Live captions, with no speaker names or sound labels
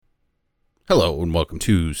Hello and welcome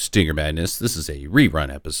to Stinger Madness. This is a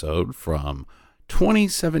rerun episode from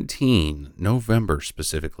 2017, November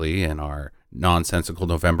specifically, and our nonsensical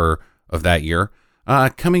November of that year.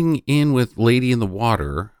 Coming in with Lady in the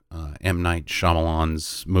Water, M. Night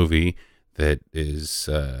Shyamalan's movie that is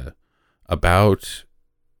about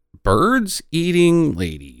birds eating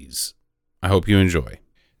ladies. I hope you enjoy.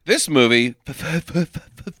 This movie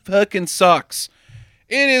fucking sucks.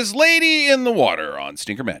 It is Lady in the Water on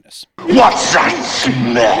Stinker Madness. What's that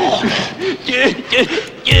smell?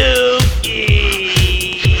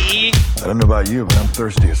 I don't know about you, but I'm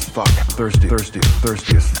thirsty as fuck. Thirsty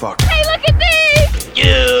as fuck. Hey, look at these!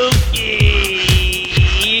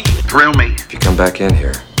 Thrill me. If you come back in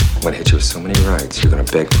here, I'm gonna hit you with so many rights, you're gonna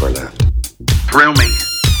beg for a left. Thrill me.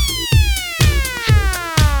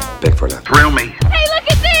 Beg for a left. Thrill me. Hey,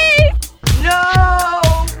 look at these!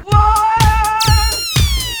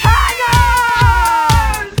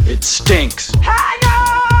 It stinks.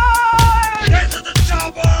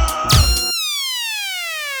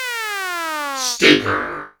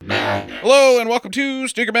 Hello and welcome to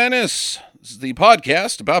Stinker Madness. This is the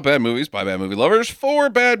podcast about bad movies by bad movie lovers for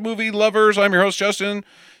bad movie lovers. I'm your host, Justin.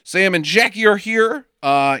 Sam and Jackie are here.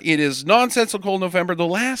 It is Nonsensical November, the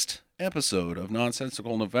last episode of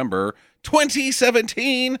Nonsensical November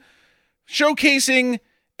 2017, showcasing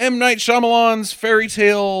M. Night Shyamalan's fairy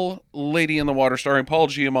tale Lady in the Water, starring Paul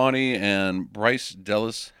Giamatti and Bryce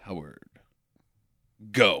Dallas Howard.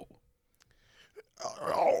 Go.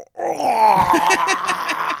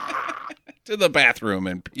 To the bathroom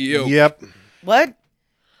and puke. Yep. What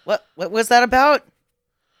was that about?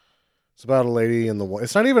 It's about a lady in the water.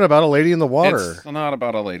 It's not even about a lady in the water. It's not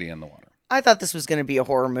about a lady in the water. I thought this was going to be a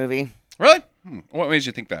horror movie Really? What made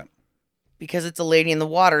you think that? because it's a lady in the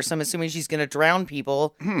water, so I'm assuming she's going to drown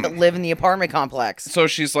people that live in the apartment complex. So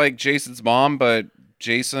she's like Jason's mom, but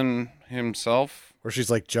Jason himself? Or she's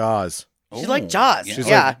like Jaws. She's like Jaws. yeah. She's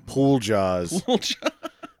Yeah. like pool Jaws.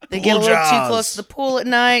 They get a Pool little Jaws. too close to the pool at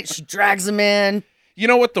night. She drags them in. You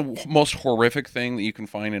know what the most horrific thing that you can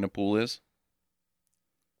find in a pool is?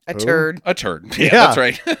 A Who? turd. A turd. Yeah. That's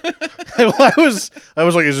right. I was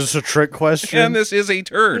like, is this a trick question? And this is a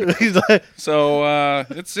turd. He's like, So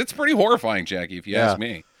it's pretty horrifying, Jackie, if you ask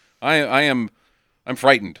me. I'm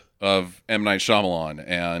frightened of M. Night Shyamalan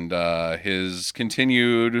and his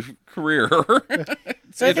continued career.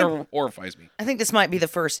 So I It horrifies me. I think this might be the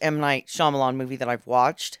first M. Night Shyamalan movie that I've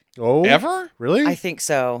watched. oh, Ever? really? I think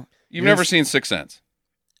so. You've never seen Sixth Sense?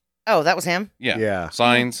 Oh, that was him? Yeah. Yeah.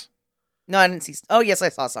 Signs? No, I didn't see. Oh, yes, I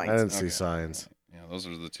saw I Signs. didn't see Okay. signs. Yeah, those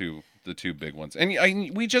are the two big ones. And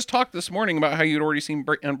we just talked this morning about how you'd already seen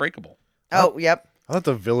Unbreakable. Oh, yep. I thought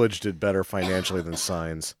The Village did better financially than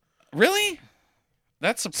Signs. Really?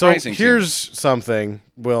 That's So surprising. to me. here's something.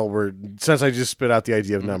 Well, since I just spit out the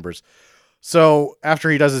idea of numbers. So after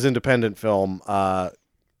he does his independent film,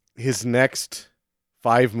 his next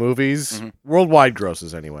 5 movies, worldwide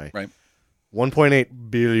grosses anyway. Right. $1.8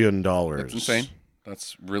 billion. That's insane.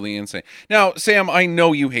 That's really insane. Now, Sam, I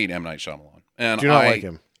know you hate M. Night Shyamalan. And Do you not like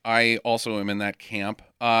him? I also am in that camp.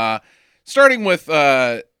 Starting with,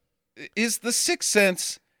 is The Sixth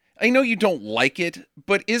Sense, I know you don't like it,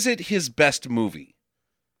 but is it his best movie?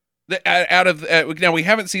 Now, we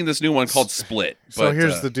haven't seen this new one called Split. So but,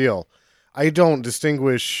 here's the deal. I don't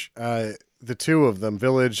distinguish the two of them,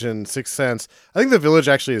 Village and Sixth Sense. I think The Village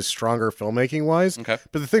actually is stronger filmmaking-wise. Okay.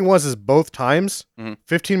 But the thing is both times,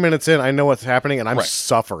 15 minutes in, I know what's happening, and I'm Right.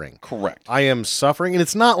 suffering. Correct. I am suffering, and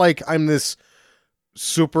it's not like I'm this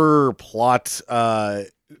super plot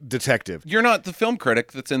detective. You're not the film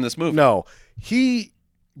critic that's in this movie. No. He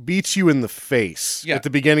beats you in the face Yeah. at the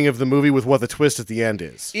beginning of the movie with what the twist at the end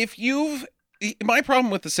is. My problem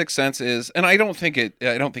with The Sixth Sense is, and I don't think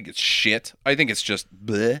it's shit. I think it's just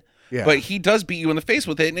bleh. Yeah. But he does beat you in the face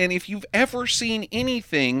with it. And if you've ever seen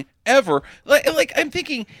anything ever, like I'm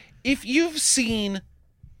thinking, if you've seen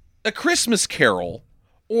A Christmas Carol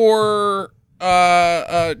or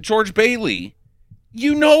George Bailey,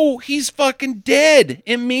 you know he's fucking dead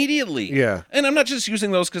immediately. Yeah. And I'm not just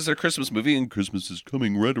using those because they're Christmas movie and Christmas is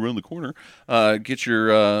coming right around the corner. Get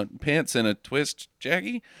your pants in a twist,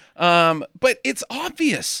 Jackie. But it's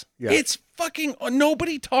obvious. Yeah. It's fucking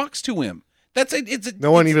nobody talks to him.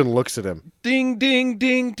 No one even looks at him. Ding, ding,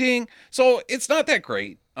 ding, ding. So it's not that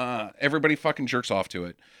great. Everybody fucking jerks off to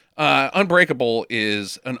it. Unbreakable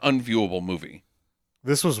is an unviewable movie.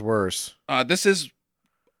 This was worse. This is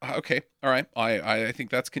okay. All right. I think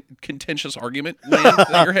that's contentious argument land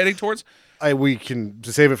that you're heading towards. We can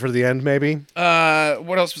save it for the end, maybe.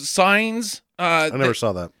 What else? Signs. I never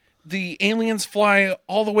saw that. The aliens fly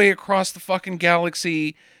all the way across the fucking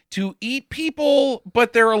galaxy to eat people,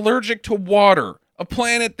 but they're allergic to water. A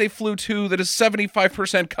planet they flew to that is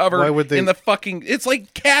 75% covered Why would they... in the fucking... It's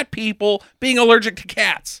like cat people being allergic to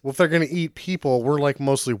cats. Well, if they're going to eat people, we're like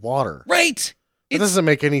mostly water. Right. It doesn't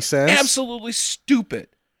make any sense. Absolutely stupid.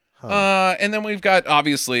 Huh. And then we've got,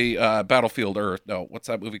 obviously, Battlefield Earth. No, what's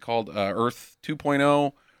that movie called? Earth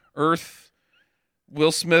 2.0? Earth...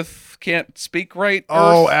 Will Smith can't speak right.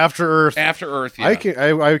 Oh, After Earth. After Earth, yeah.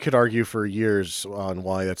 I could argue for years on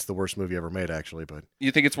why that's the worst movie ever made, actually. But you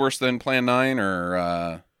think it's worse than Plan 9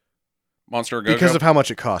 or Monster or Go-Go? Because of how much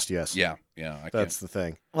it cost, yes. Yeah. That's the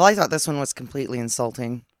thing. Well, I thought this one was completely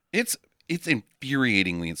insulting. It's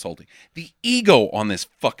infuriatingly insulting. The ego on this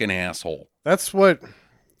fucking asshole. That's what...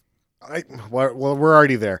 Well, we're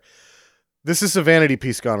already there. This is a vanity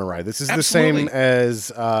piece gone awry. This is Absolutely. the same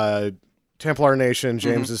as... Templar Nation,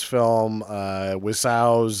 James's film,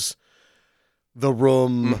 Wiseau's The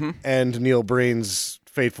Room, and Neil Breen's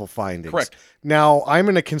Fateful Findings. Correct. Now, I'm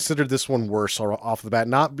going to consider this one worse off the bat,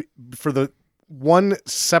 not for the one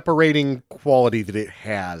separating quality that it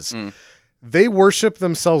has. They worship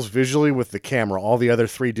themselves visually with the camera. All the other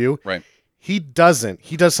three do. Right. He doesn't.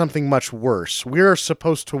 He does something much worse. We're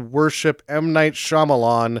supposed to worship M. Night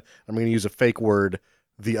Shyamalan. I'm going to use a fake word,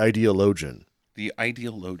 the ideologian. The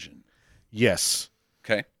ideologian. Yes.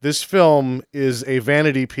 Okay. This film is a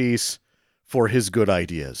vanity piece for his good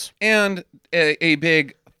ideas. And a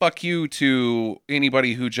big fuck you to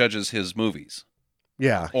anybody who judges his movies.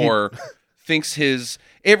 Yeah. Or thinks his...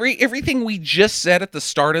 Everything we just said at the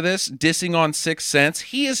start of this, dissing on Sixth Sense,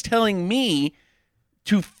 he is telling me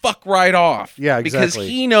to fuck right off. Yeah, exactly. Because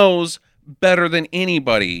he knows better than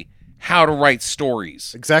anybody how to write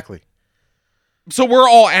stories. Exactly. So we're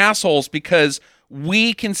all assholes because...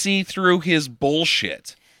 we can see through his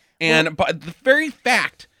bullshit. And but the very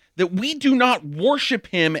fact that we do not worship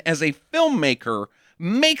him as a filmmaker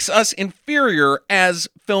makes us inferior as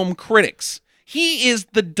film critics. He is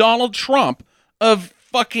the Donald Trump of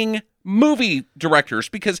fucking movie directors,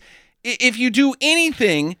 because if you do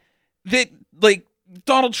anything that, like,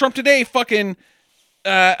 Donald Trump today fucking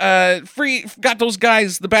got those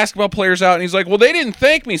guys, the basketball players, out, and he's like, well, they didn't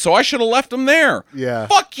thank me, so I should have left them there. Yeah.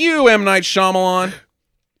 Fuck you, M. Night Shyamalan.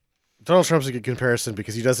 Donald Trump's a good comparison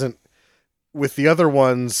because he doesn't, with the other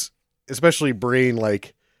ones, especially Breen,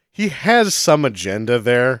 like, he has some agenda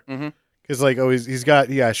there. Because, like, he's got,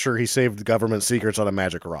 yeah, sure, he saved government secrets on a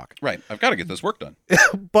magic rock. Right. I've got to get this work done.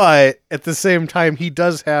 But at the same time, he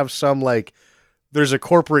does have some, like, there's a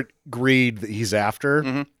corporate greed that he's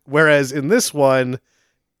after. Whereas in this one,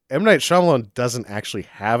 M. Night Shyamalan doesn't actually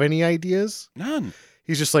have any ideas. None.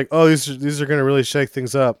 He's just like, oh, these are going to really shake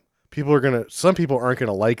things up. Some people aren't going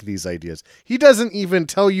to like these ideas. He doesn't even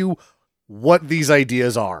tell you what these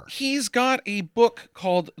ideas are. He's got a book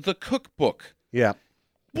called The Cookbook. Yeah.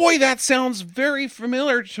 Boy, that sounds very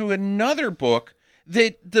familiar to another book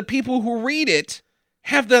that the people who read it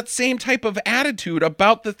have that same type of attitude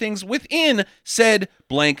about the things within said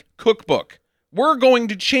blank cookbook. We're going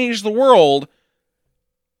to change the world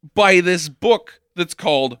by this book that's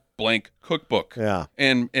called blank cookbook. Yeah.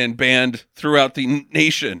 And banned throughout the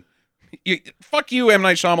nation. Fuck you, M.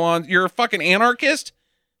 Night Shyamalan. You're a fucking anarchist?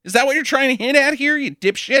 Is that what you're trying to hint at here, you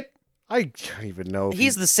dipshit? I don't even know.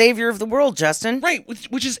 He's the savior of the world, Justin. Right,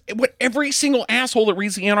 which is what every single asshole that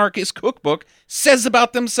reads the anarchist cookbook says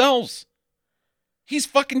about themselves. He's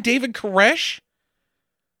fucking David Koresh?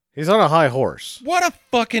 He's on a high horse. What a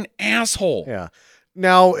fucking asshole. Yeah.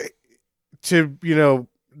 Now, to,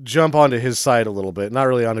 jump onto his side a little bit, not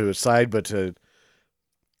really onto his side, but to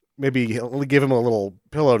maybe give him a little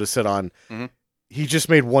pillow to sit on. He just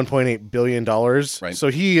made $1.8 billion. Right. So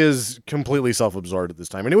he is completely self-absorbed at this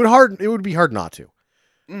time. And it would be hard not to.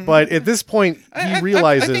 But at this point, he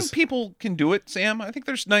realizes... I think people can do it, Sam. I think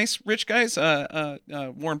there's nice, rich guys.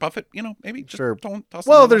 Warren Buffett, maybe. Just sure. Don't toss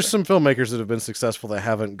well, there's some filmmakers that have been successful that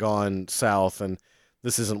haven't gone south, and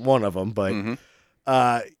this isn't one of them.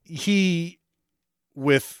 But he,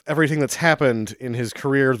 with everything that's happened in his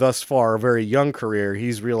career thus far, a very young career,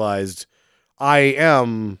 he's realized, I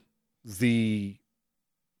am the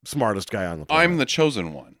smartest guy on the planet. I'm the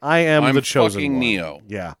chosen one. I'm the chosen fucking one. Neo.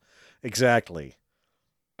 Yeah, exactly.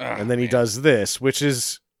 And then he does this, which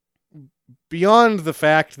is beyond the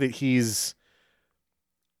fact that he's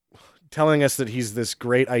telling us that he's this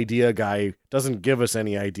great idea guy, doesn't give us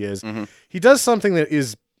any ideas. He does something that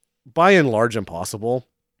is by and large impossible,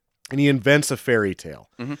 and he invents a fairy tale.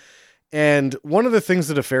 And one of the things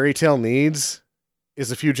that a fairy tale needs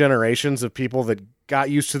is a few generations of people that got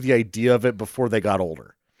used to the idea of it before they got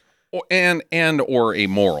older. Or a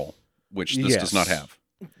moral, which this does not have.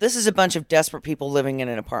 This is a bunch of desperate people living in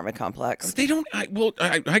an apartment complex. They don't.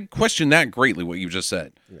 I question that greatly. What you just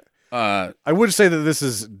said. I would say that this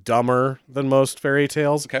is dumber than most fairy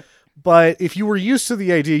tales. Okay. But if you were used to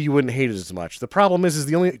the idea, you wouldn't hate it as much. The problem is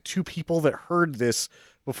the only two people that heard this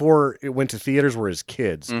before it went to theaters were his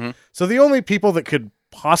kids. Mm-hmm. So the only people that could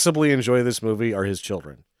possibly enjoy this movie are his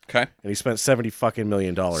children. Okay. And he spent $70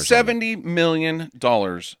 million. $70 million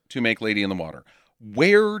to make Lady in the Water.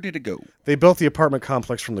 Where did it go? They built the apartment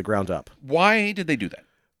complex from the ground up. Why did they do that?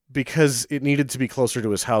 Because it needed to be closer to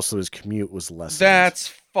his house so his commute was less. That's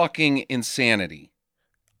fucking insanity.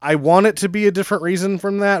 I want it to be a different reason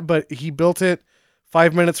from that, but he built it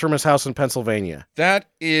 5 minutes from his house in Pennsylvania. That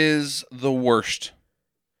is the worst.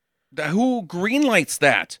 Who greenlights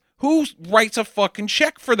that? Who writes a fucking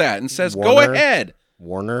check for that and says, go ahead?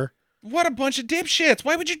 Warner. What a bunch of dipshits.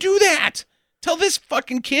 Why would you do that? Tell this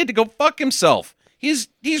fucking kid to go fuck himself. He's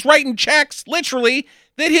writing checks, literally,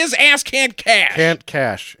 that his ass can't cash. Can't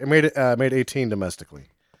cash. It made 18 domestically.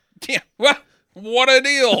 Yeah, well, what a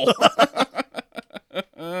deal.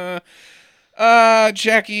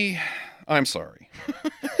 Jackie, I'm sorry.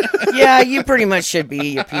 Yeah, you pretty much should be,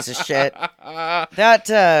 you piece of shit.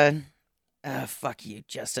 That, fuck you,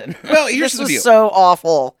 Justin. Well, here's this the deal. was so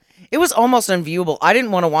awful. It was almost unviewable. I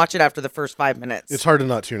didn't want to watch it after the first 5 minutes. It's hard to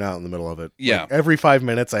not tune out in the middle of it. Yeah. Like, every 5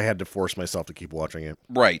 minutes, I had to force myself to keep watching it.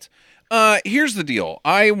 Right. Here's the deal.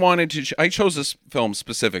 I wanted to. I chose this film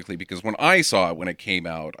specifically because when I saw it when it came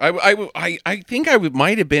out, I think I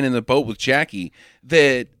might have been in the boat with Jackie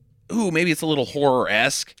that. Ooh, maybe it's a little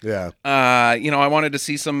horror-esque. Yeah. I wanted to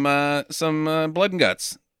see some blood and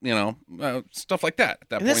guts. Stuff like that. At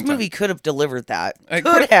that and point this movie could have delivered that.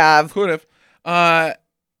 Could have.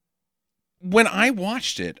 When I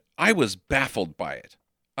watched it, I was baffled by it.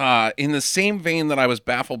 In the same vein that I was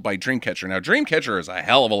baffled by Dreamcatcher. Now, Dreamcatcher is a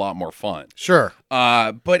hell of a lot more fun. Sure.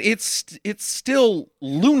 But it's still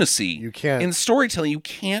lunacy. You can't. In storytelling, you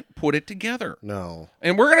can't put it together. No.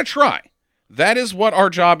 And we're going to try. That is what our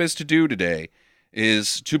job is to do today,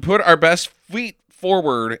 is to put our best feet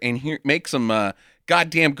forward and make some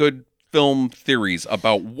goddamn good film theories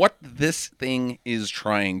about what this thing is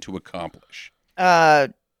trying to accomplish.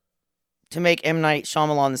 To make M. Night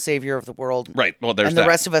Shyamalan the savior of the world. Right. Well, there's and that. the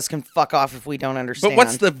rest of us can fuck off if we don't understand. But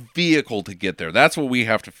what's the vehicle to get there? That's what we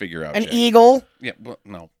have to figure out. An Jackie. eagle? Yeah. Well,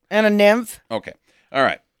 no. And a nymph? Okay. All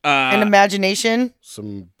right. An imagination?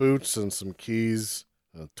 Some boots and some keys.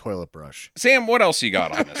 A toilet brush. Sam, what else you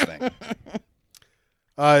got on this thing?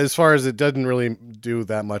 As far as it doesn't really do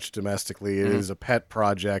that much domestically, it is a pet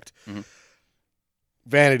project. Mm-hmm.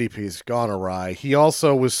 Vanity piece, gone awry. He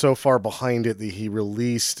also was so far behind it that he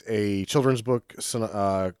released a children's book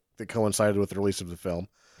that coincided with the release of the film.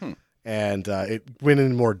 And it went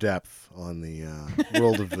in more depth on the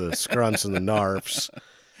world of the Scrunts and the Narfs.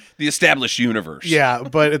 The established universe. Yeah,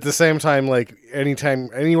 but at the same time, like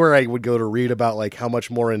anywhere I would go to read about like how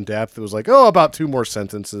much more in depth, it was like, about 2 more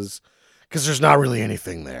sentences, because there's not really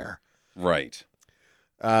anything there. Right.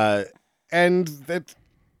 And that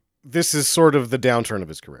this is sort of the downturn of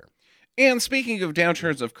his career. And speaking of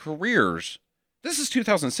downturns of careers, this is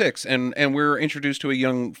 2006, and we're introduced to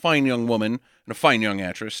a fine young woman and a fine young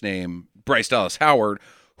actress named Bryce Dallas Howard,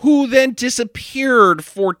 who then disappeared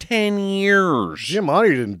for 10 years. Giamatti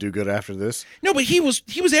didn't do good after this. No, but he was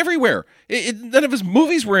everywhere. None of his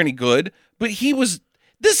movies were any good, but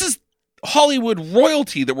this is Hollywood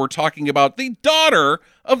royalty that we're talking about. The daughter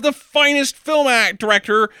of the finest film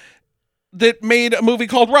director that made a movie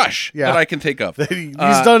called Rush that I can think of. He's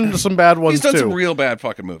done some bad ones, too. He's done some real bad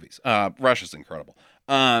fucking movies. Rush is incredible.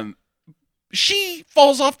 She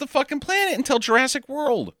falls off the fucking planet until Jurassic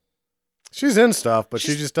World. She's in stuff, but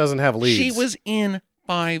she just doesn't have leads. She was in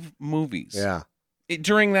 5 movies. Yeah.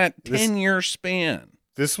 During that 10-year span.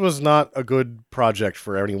 This was not a good project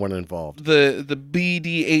for anyone involved. The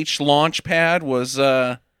BDH launch pad was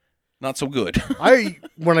not so good.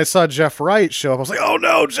 When I saw Jeff Wright show up, I was like, oh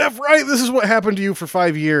no, Jeff Wright, this is what happened to you for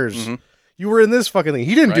 5 years. Mm-hmm. You were in this fucking thing.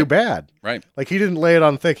 He didn't do bad. Right. Like, he didn't lay it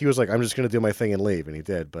on thick. He was like, I'm just going to do my thing and leave. And he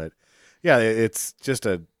did. But yeah, it's just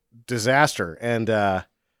a disaster. And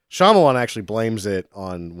Shyamalan actually blames it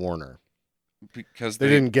on Warner. Because they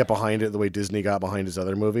didn't get behind it the way Disney got behind his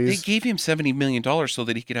other movies. They gave him $70 million so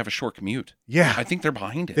that he could have a short commute. Yeah. I think they're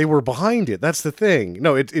behind it. They were behind it. That's the thing.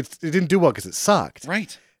 No, it didn't do well because it sucked.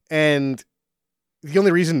 Right. And the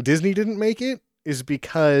only reason Disney didn't make it is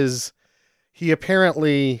because he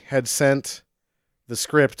apparently had sent the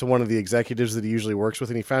script to one of the executives that he usually works with,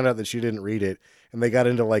 and he found out that she didn't read it, and they got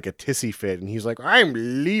into like a tissy fit, and he's like, I'm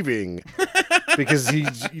leaving. Because he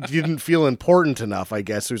didn't feel important enough, I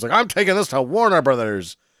guess. So he's like, I'm taking this to Warner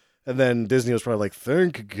Brothers. And then Disney was probably like,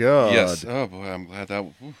 thank God. Yes. Oh, boy, I'm glad that...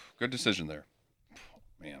 good decision there.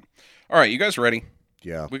 Man. All right, you guys ready?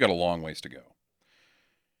 Yeah. We got a long ways to go.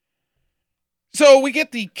 So we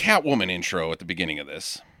get the Catwoman intro at the beginning of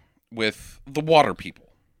this with the water people.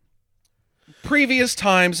 Previous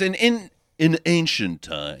times, in ancient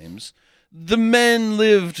times, the men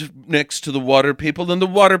lived next to the water people, and the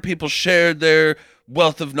water people shared their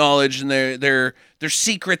wealth of knowledge and their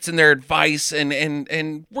secrets and their advice,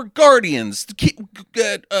 and were guardians,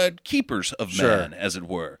 keepers of man, as it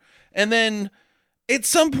were. And then, at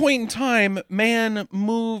some point in time, man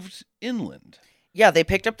moved inland. Yeah, they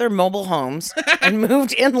picked up their mobile homes and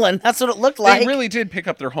moved inland. That's what it looked like. They really did pick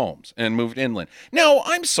up their homes and moved inland. Now,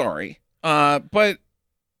 I'm sorry, but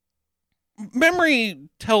memory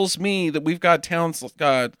tells me that we've got towns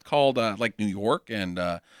called like New York and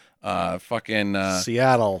fucking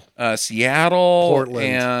Seattle,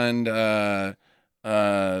 Portland, and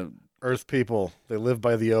Earth people. They live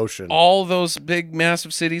by the ocean. all those big,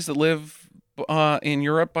 massive cities that live in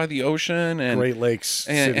Europe by the ocean and Great Lakes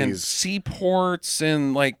and cities. seaports,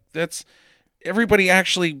 and like that's everybody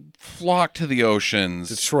actually flocked to the oceans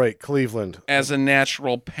Detroit, Cleveland. as a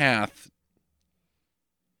natural path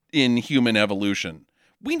in human evolution.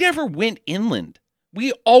 We never went inland.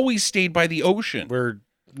 We always stayed by the ocean. Where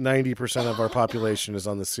 90% of our population is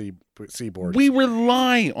on the seaboard. We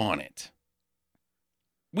rely on it.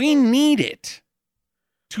 We need it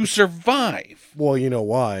to survive. Well, you know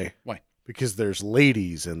why? Why? Because there's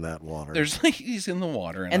ladies in that water. There's ladies in the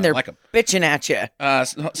water, and And I they're like 'em. bitching at you.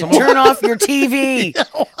 Some Turn off your TV.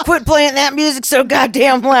 Quit playing that music so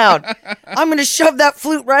goddamn loud. I'm going to shove that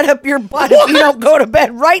flute right up your butt if you don't go to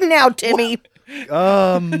bed right now, Timmy.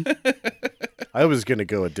 I was gonna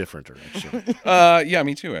go a different direction. Yeah,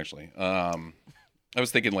 me too, actually. I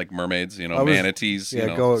was thinking like mermaids, manatees,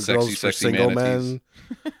 sexy, for sexy single manatees.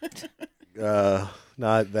 men.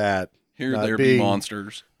 Not that. Here, not there be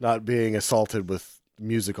monsters. Not being assaulted with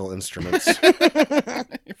musical instruments.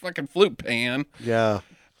 You fucking flute pan. Yeah.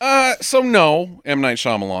 So no, M. Night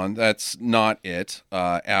Shyamalan, that's not it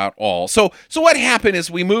at all. So what happened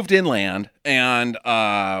is we moved inland and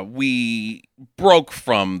we broke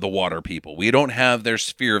from the water people. We don't have their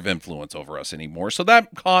sphere of influence over us anymore. So that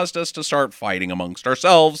caused us to start fighting amongst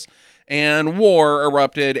ourselves, and war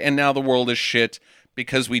erupted, and now the world is shit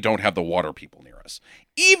because we don't have the water people near us.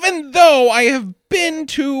 Even though I have been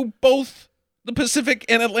to both the Pacific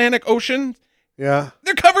and Atlantic Ocean, Yeah.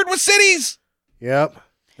 they're covered with cities. Yep.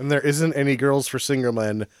 And there isn't any girls for single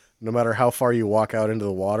men, no matter how far you walk out into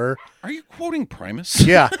the water. Are you quoting Primus?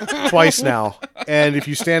 Yeah, twice now. And if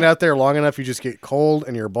you stand out there long enough, you just get cold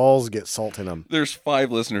and your balls get salt in them. There's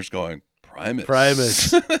 5 listeners going, Primus.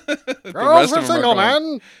 Primus. The Girls rest for of them are single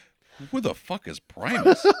going, men. Who the fuck is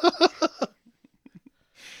Primus?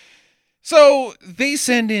 So they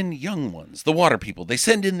send in young ones, the water people. They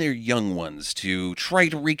send in their young ones to try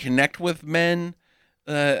to reconnect with men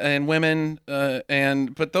and women,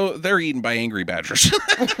 but they're eaten by angry badgers.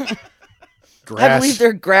 I believe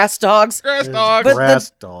they're grass dogs. Grass dogs. But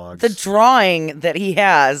Grass dogs. The drawing that he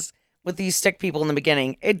has with these stick people in the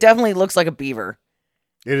beginning, it definitely looks like a beaver.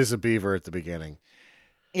 It is a beaver at the beginning.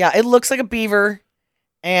 Yeah, it looks like a beaver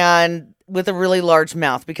and with a really large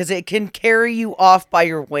mouth because it can carry you off by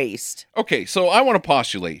your waist. Okay, so I want to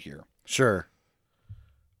postulate here. Sure.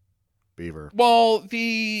 Beaver. Well,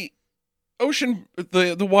 the ocean,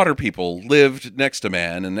 the water people lived next to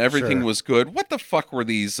man and everything Sure. was good. What the fuck were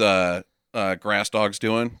these grass dogs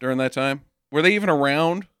doing during that time? Were they even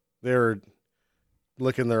around? They're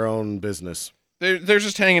licking their own business. They're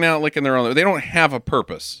just hanging out, licking their own. They don't have a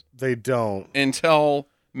purpose They don't. until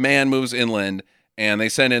man moves inland and they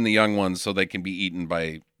send in the young ones so they can be eaten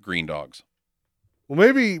by green dogs. Well,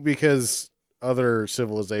 maybe because other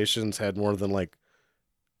civilizations had more than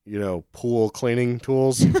pool cleaning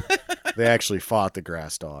tools. They actually fought the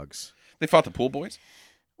grass dogs. They fought the pool boys?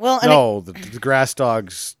 Well, and No, the grass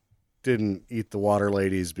dogs didn't eat the water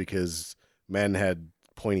ladies because men had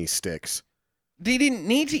pointy sticks. They didn't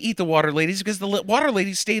need to eat the water ladies because the water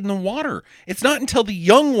ladies stayed in the water. It's not until the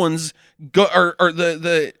young ones go, or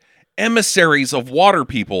the emissaries of water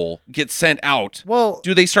people get sent out. Well,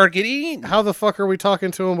 Do they start getting eaten? how the fuck are we talking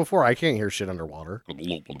to them before? I can't hear shit underwater.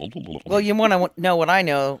 well, you want to know what I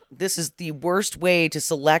know? This is the worst way to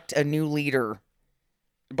select a new leader.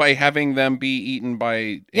 By having them be eaten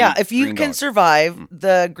by Yeah, if you green can dog. survive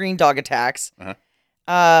the green dog attacks,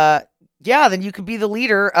 Uh-huh. then you could be the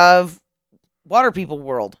leader of Water People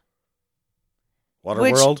World.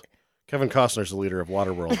 Waterworld? Kevin Costner's the leader of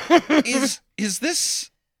Waterworld. is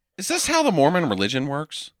this how the Mormon religion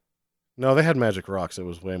works? No, they had magic rocks. It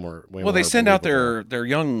was way more. Well, they send out their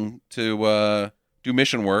young to do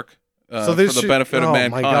mission work So for this the benefit of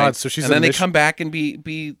mankind. my God! So she's and then a they come back and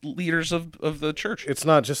be leaders of the church. It's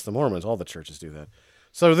not just the Mormons; all the churches do that.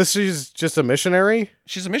 So this is just a missionary.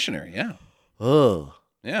 She's a missionary, yeah. Ugh.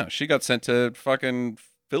 Yeah, she got sent to fucking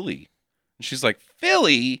Philly. And she's like,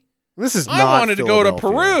 Philly? This is. I wanted to go to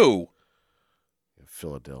Peru.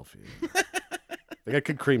 Philadelphia. They got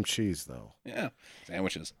good cream cheese though. Yeah,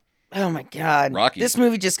 sandwiches. Oh my God. Rocky. This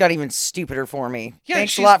movie just got even stupider for me. Yeah,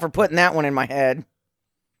 Thanks a lot for putting that one in my head.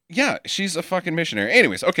 Yeah, she's a fucking missionary.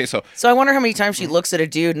 Anyways, okay, so I wonder how many times she looks at a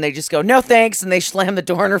dude and they just go, no thanks, and they slam the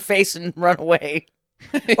door in her face and run away.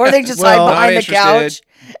 Or they just hide behind the couch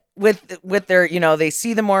with their, they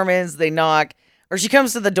see the Mormons, they knock, or she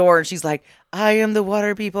comes to the door and she's like, I am the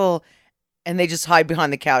water people. And they just hide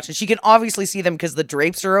behind the couch. And she can obviously see them because the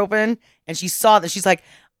drapes are open. And she saw that. She's like,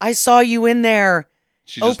 I saw you in there.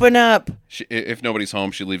 Open up. If nobody's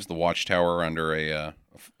home, she leaves the watchtower under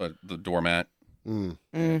the doormat.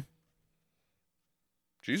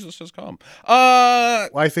 Jesus has come.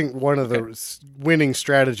 I think one of the winning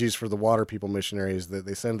strategies for the water people missionaries is that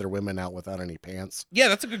they send their women out without any pants. Yeah,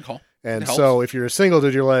 that's a good call. And so if you're a single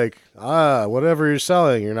dude, you're like, whatever you're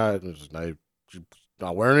selling, you're not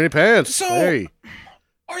wearing any pants. So, hey.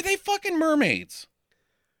 Are they fucking mermaids?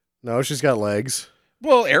 No, she's got legs.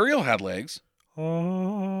 Well, Ariel had legs.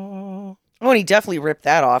 Oh, and he definitely ripped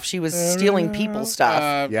that off. She was stealing people's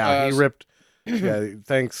stuff. He ripped. Yeah,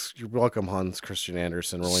 thanks. You're welcome, Hans Christian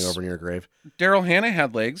Andersen, rolling over in your grave. Daryl Hannah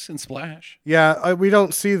had legs in Splash. Yeah, we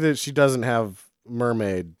don't see that she doesn't have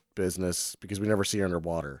mermaid business because we never see her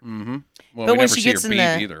underwater. Mm-hmm. Well, but we when never she see gets her in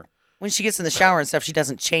beat either. When she gets in the shower and stuff, she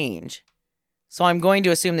doesn't change. So I'm going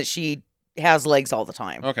to assume that she has legs all the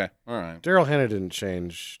time. Okay, all right. Daryl Hannah didn't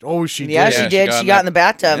change. Oh, she did. Yeah, she did. She got in the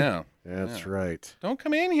bathtub. Yeah. That's right. Don't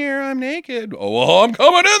come in here. I'm naked. Oh, well, I'm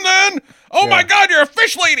coming in then. Oh, my God, you're a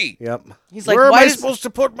fish lady. Yep. He's like, where am why I supposed to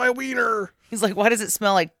put my wiener? He's like, why does it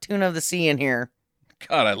smell like tuna of the sea in here?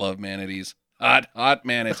 God, I love manatees. Hot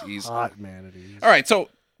manatees. Hot manatees. All right, so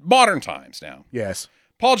modern times now. Yes.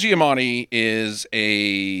 Paul Giamatti is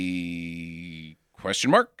a question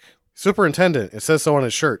mark. Superintendent. It says so on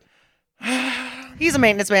his shirt. He's a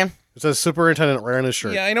maintenance man. It says superintendent right on his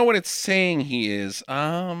shirt. Yeah, I know what it's saying he is.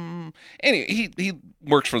 Anyway, he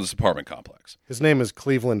works for this apartment complex. His name is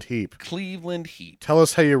Cleveland Heap. Cleveland Heap. Tell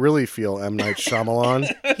us how you really feel, M. Night Shyamalan.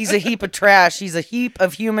 He's a heap of trash. He's a heap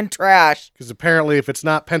of human trash. Because apparently if it's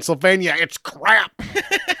not Pennsylvania, it's crap.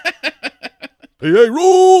 PA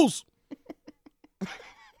rules.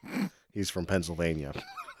 He's from Pennsylvania.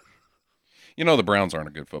 You know the Browns aren't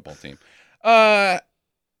a good football team.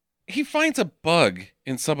 He finds a bug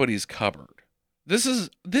in somebody's cupboard. This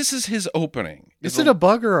is his opening. Is it a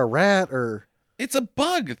bug or a rat or? It's a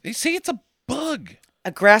bug. They say it's a bug.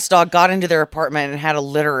 A grass dog got into their apartment and had a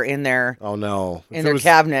litter in their Oh no! in their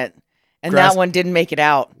cabinet, and that one didn't make it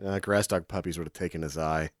out. Grass dog puppies would have taken his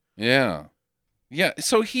eye. Yeah.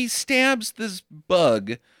 So he stabs this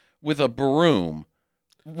bug with a broom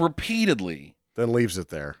repeatedly. Then leaves it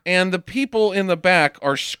there. And the people in the back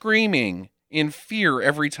are screaming in fear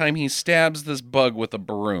every time he stabs this bug with a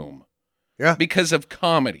broom. Yeah. Because of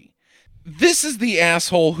comedy. This is the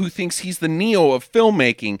asshole who thinks he's the Neo of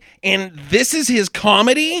filmmaking, and this is his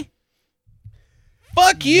comedy?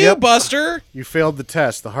 Fuck you, Buster. You failed the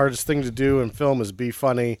test. The hardest thing to do in film is be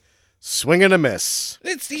funny. Swing and a miss.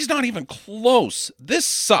 He's not even close. This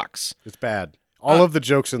sucks. It's bad. All of the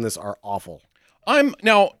jokes in this are awful.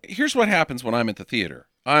 Now, here's what happens when I'm at the theater.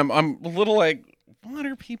 I'm a little like, what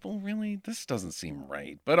are people really? This doesn't seem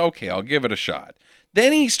right, but okay, I'll give it a shot.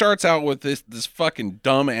 Then he starts out with this fucking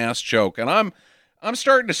dumb ass joke, and I'm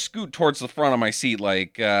starting to scoot towards the front of my seat,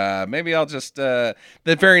 like maybe I'll just the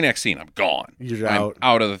very next scene, I'm gone. I'm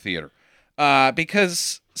out of the theater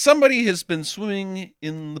because somebody has been swimming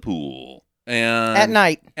in the pool and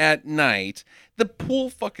at night. The pool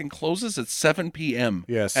fucking closes at 7 p.m.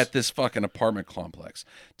 Yes. At this fucking apartment complex.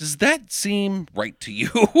 Does that seem right to you?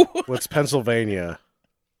 What's Pennsylvania?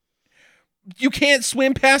 You can't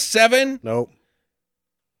swim past 7? Nope.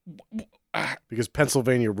 Because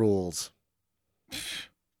Pennsylvania rules.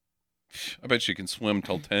 I bet you can swim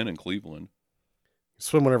till 10 in Cleveland.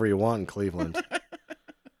 Swim whenever you want in Cleveland.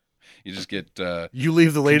 You just get you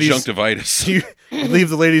leave the ladies conjunctivitis. You leave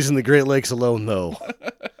the ladies in the Great Lakes alone, though.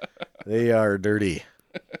 They are dirty.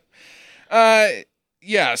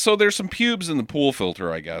 Yeah, so there's some pubes in the pool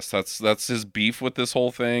filter, I guess. That's his beef with this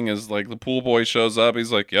whole thing is like the pool boy shows up.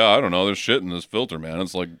 He's like, yeah, I don't know. There's shit in this filter, man.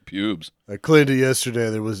 It's like pubes. I cleaned it yesterday.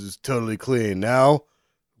 It's totally clean. Now,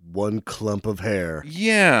 one clump of hair.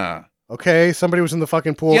 Yeah. Okay, somebody was in the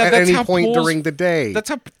fucking pool Yeah, at that's any how point pools- during the day. That's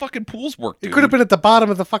how fucking pools work, dude. It could have been at the bottom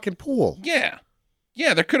of the fucking pool. Yeah.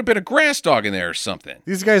 Yeah, there could have been a grass dog in there or something.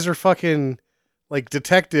 These guys are fucking like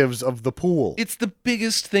detectives of the pool. It's the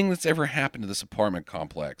biggest thing that's ever happened to this apartment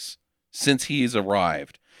complex since he's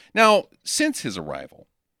arrived. Now, since his arrival,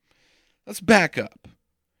 let's back up.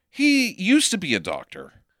 He used to be a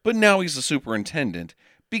doctor, but now he's a superintendent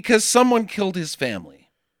because someone killed his family.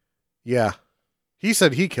 Yeah. He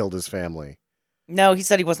said he killed his family. No, he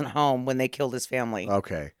said he wasn't home when they killed his family.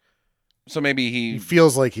 Okay. So maybe He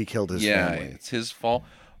feels like he killed his family. it's his fault.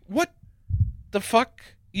 What the fuck?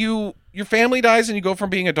 Your family dies and you go from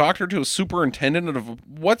being a doctor to a superintendent of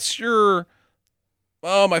what's your...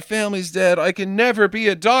 Oh, my family's dead. I can never be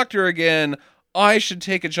a doctor again. I should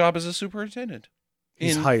take a job as a superintendent.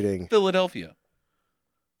 He's in hiding. Philadelphia.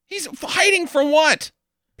 He's hiding from what?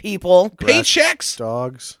 People. Paychecks?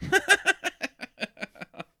 Dogs.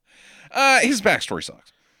 His backstory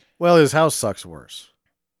sucks. Well, his house sucks worse.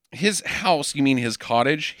 His house, you mean his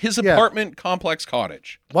cottage? His Yeah. apartment complex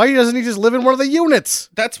cottage. Why doesn't he just live in one of the units?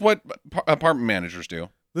 That's what apartment managers do.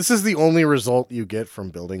 This is the only result you get from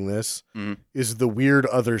building this, Mhm. is the weird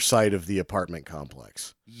other side of the apartment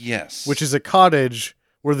complex, Yes. which is a cottage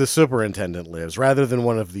where the superintendent lives rather than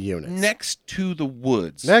one of the units. next to the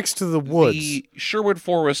woods. Next to the woods, The Sherwood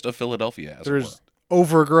Forest of Philadelphia, as it there's were.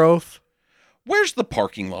 overgrowth. Where's the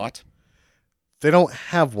parking lot? They don't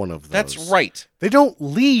have one of those. That's right. They don't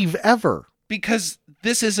leave ever. Because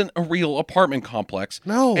this isn't a real apartment complex.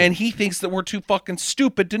 No. And he thinks that we're too fucking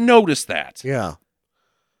stupid to notice that. Yeah.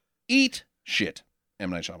 Eat shit, M.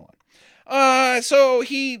 Night Shyamalan. So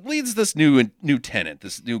he leads this new tenant,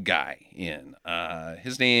 this new guy in.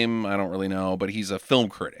 His name, I don't really know, but he's a film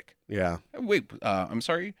critic. Yeah. Wait, I'm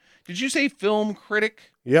sorry. Did you say film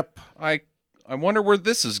critic? Yep. I wonder where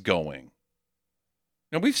this is going.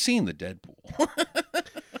 Now, we've seen the Deadpool.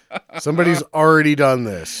 Somebody's already done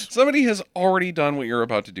this. Somebody has already done what you're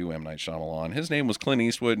about to do, M. Night Shyamalan. His name was Clint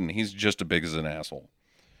Eastwood, and he's just as big as an asshole.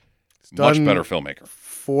 Much done better filmmaker.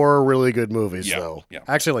 4 really good movies, Yeah, though. yeah.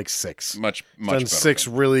 Actually, like 6. Much Done better. 6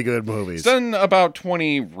 really good movies. He's done about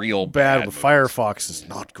 20 real Bad. movies. Firefox is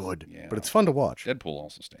not good, Yeah. but it's fun to watch. Deadpool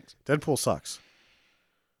also stinks. Deadpool sucks.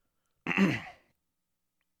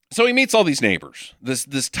 So he meets all these neighbors,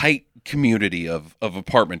 this tight community of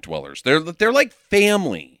apartment dwellers. They're like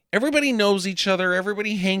family. Everybody knows each other.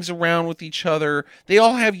 Everybody hangs around with each other. They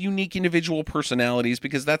all have unique individual personalities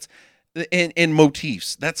because that's and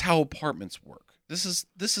motifs. That's how apartments work. This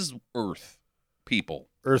is Earth people.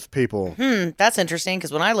 Earth people. That's interesting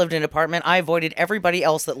because when I lived in an apartment, I avoided everybody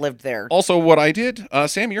else that lived there. Also, what I did,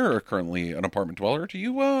 Sam, you're currently an apartment dweller. Do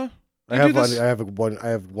you? I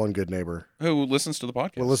have one good neighbor Who listens to the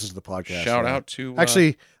podcast? who listens to the podcast. Shout yeah. out to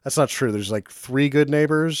Actually, that's not true. There's like 3 good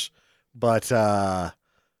neighbors, but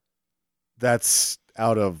that's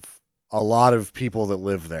out of a lot of people that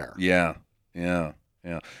live there. Yeah.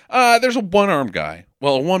 There's a one-armed guy.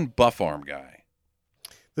 Well, a one buff-armed guy.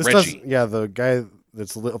 This Reggie. doesn't. Yeah, the guy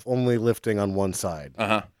that's only lifting on one side.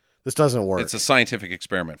 Uh-huh. This doesn't work. It's a scientific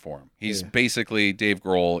experiment for him. He's basically Dave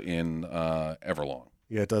Grohl in Everlong.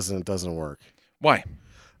 Yeah, it doesn't work. Why?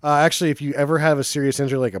 Actually, if you ever have a serious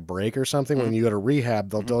injury like a break or something, when you go to rehab,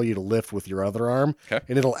 they'll tell you to lift with your other arm, Okay.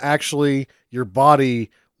 and it'll actually your body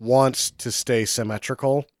wants to stay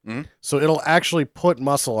symmetrical, so it'll actually put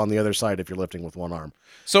muscle on the other side if you're lifting with one arm.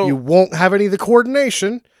 So You won't have any of the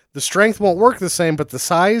coordination, the strength won't work the same, but the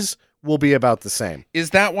size will be about the same. is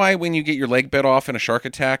that why when you get your leg bit off in a shark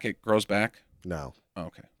attack, it grows back? No, Oh,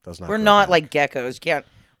 okay. does not. We're grow not back. like geckos. You can't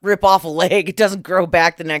rip off a leg. It doesn't grow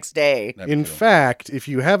back the next day. That'd be In cool. fact, if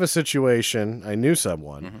you have a situation, I knew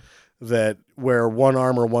someone that where one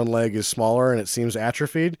arm or one leg is smaller and it seems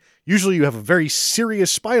atrophied, usually you have a very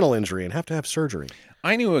serious spinal injury and have to have surgery.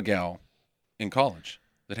 I knew a gal in college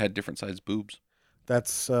that had different sized boobs.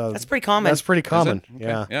 That's pretty common. That's pretty Is it? common. Okay.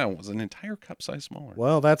 Yeah. Yeah, it was an entire cup size smaller.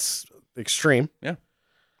 Well, that's extreme. Had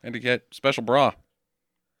to get special bra.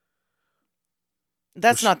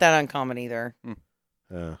 That's not that uncommon either.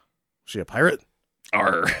 Was she a pirate?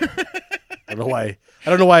 Arr. I don't know why. I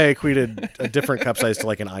don't know why I equated a different cup size to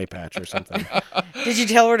like an eye patch or something. Did you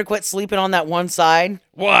tell her to quit sleeping on that one side?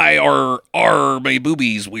 Why are my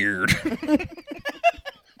boobies weird?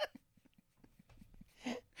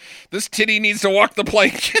 This titty needs to walk the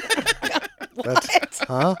plank. That's,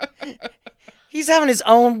 huh? He's having his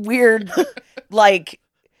own weird, like,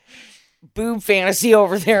 boob fantasy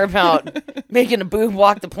over there about making a boob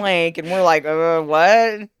walk the plank, and we're like,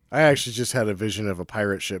 what? I actually just had a vision of a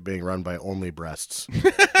pirate ship being run by only breasts.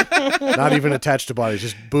 Not even attached to bodies,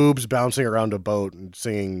 just boobs bouncing around a boat and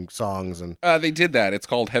singing songs. And They did that. It's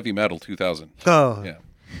called Heavy Metal 2000. Oh. Yeah.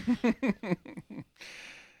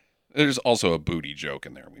 There's also a booty joke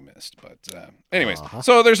in there we missed. But anyways,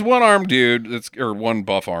 So there's one armed dude, or one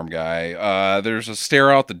buff arm guy. There's a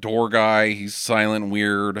stare out the door guy. He's silent and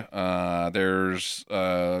weird. There's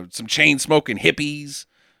some chain smoking hippies.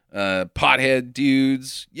 Pothead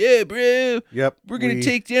dudes. Yeah, bro. Yep. We're going to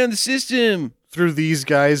take down the system. Through these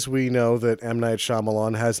guys, we know that M. Night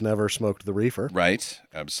Shyamalan has never smoked the reefer. Right.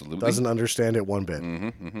 Absolutely. Doesn't understand it one bit.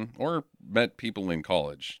 Or met people in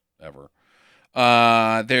college, ever.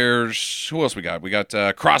 There's, who else we got? We got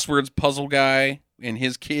crosswords puzzle guy and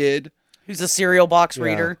his kid. Who's a cereal box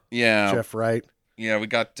reader. Yeah. Jeff Wright. Yeah, we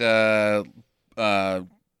got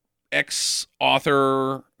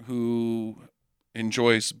ex-author who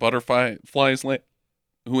enjoys butterflies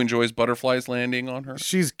landing on her.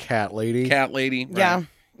 She's cat lady. Cat lady. Right. Yeah.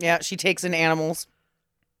 Yeah, she takes in animals.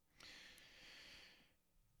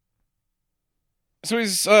 So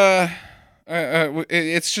he's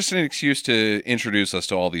it's just an excuse to introduce us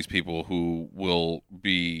to all these people who will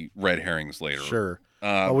be red herrings later. Sure.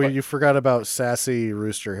 But- You forgot about sassy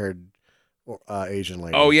rooster-haired Asian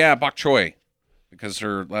lady. Oh yeah, Bok Choy, because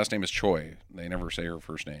her last name is Choi. They never say her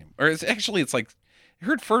first name, or it's like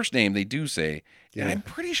her first name they do say. Yeah, I'm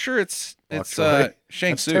pretty sure it's Choi?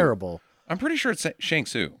 Shang That's Su. terrible. I'm pretty sure it's Shang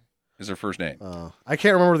Su is her first name. I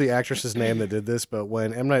can't remember the actress's name that did this, but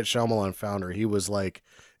when M. Night Shyamalan found her, he was like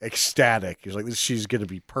ecstatic. He was like, "She's going to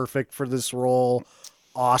be perfect for this role.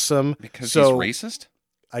 Awesome." Because he's racist?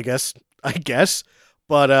 I guess.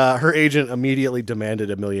 But her agent immediately demanded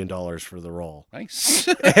 $1 million for the role. Nice.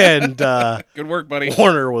 And good work, buddy.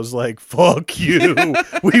 Warner was like, "Fuck you.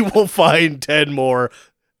 We will find 10 more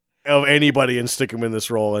of anybody and stick them in this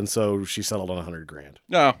role." And so she settled on $100,000.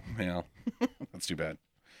 No, yeah. That's too bad.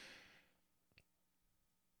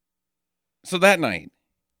 So that night,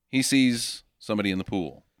 he sees somebody in the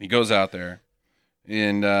pool. He goes out there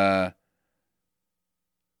and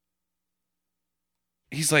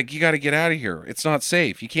he's like, "You got to get out of here. It's not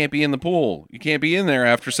safe. You can't be in the pool. You can't be in there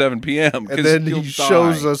after 7 p.m. And then he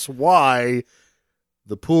shows us why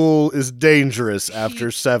the pool is dangerous after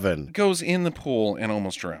 7. Goes in the pool and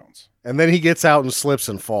almost drowns. And then he gets out and slips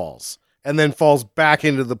and falls. And then falls back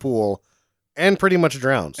into the pool and pretty much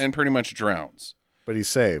drowns. But he's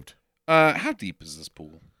saved. How deep is this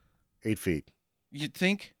pool? 8 feet. You'd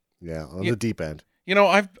think? Yeah, on the deep end. You know,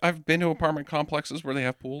 I've been to apartment complexes where they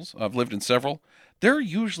have pools. I've lived in several. They're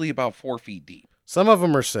usually about 4 feet deep. Some of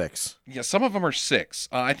them are 6. Yeah, some of them are 6.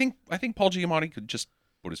 I think Paul Giamatti could just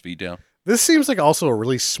put his feet down. This seems like also a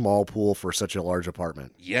really small pool for such a large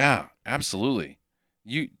apartment. Yeah, absolutely.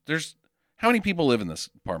 There's how many people live in this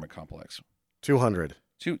apartment complex? 200.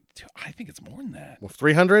 I think it's more than that. Well,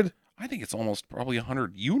 300? I think it's almost probably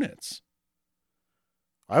 100 units.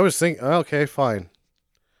 I was thinking, okay, fine.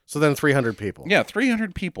 So then 300 people. Yeah,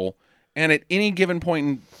 300 people. And at any given point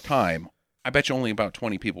in time, I bet you only about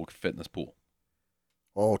 20 people could fit in this pool.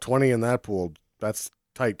 Oh, 20 in that pool. That's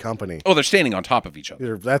tight company. Oh, they're standing on top of each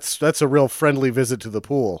other. That's a real friendly visit to the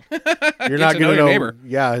pool. You're not going to know. Neighbor.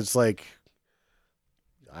 Yeah, it's like,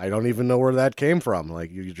 I don't even know where that came from.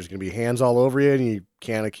 Like, you're just going to be hands all over you and you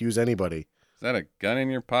can't accuse anybody. Is that a gun in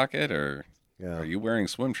your pocket or yeah. Are you wearing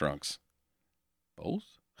swim trunks? Both?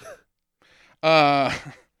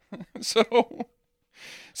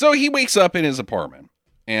 So he wakes up in his apartment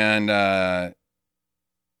and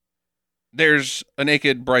there's a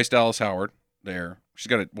naked Bryce Dallas Howard there. She's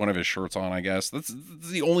got one of his shirts on, I guess. That's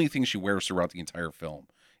the only thing she wears throughout the entire film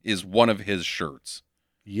is one of his shirts.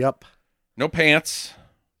 Yep. No pants.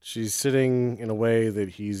 She's sitting in a way that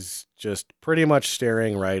he's just pretty much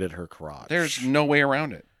staring right at her crotch. There's no way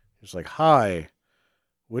around it. He's like, "Hi,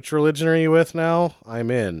 which religion are you with now? I'm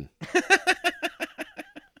in."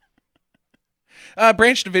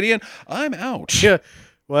 Branch Davidian, I'm out. Yeah.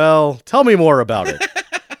 Well, tell me more about it.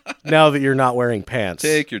 Now that you're not wearing pants.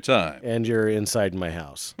 Take your time. And you're inside my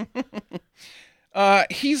house.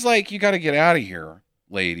 He's like, "You got to get out of here,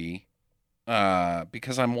 lady,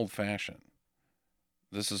 because I'm old-fashioned.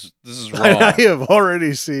 This is wrong." I have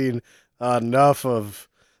already seen enough of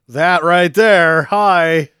that right there.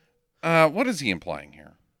 Hi. What is he implying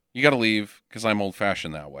here? You got to leave because I'm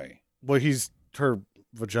old-fashioned that way. Well, her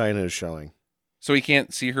vagina is showing. So he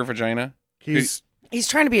can't see her vagina? He's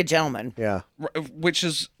trying to be a gentleman. Yeah. Which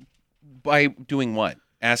is by doing what?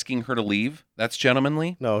 Asking her to leave? That's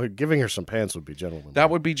gentlemanly? No, giving her some pants would be gentlemanly. That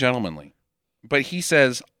would be gentlemanly. But he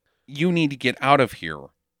says, "You need to get out of here.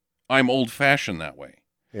 I'm old-fashioned that way."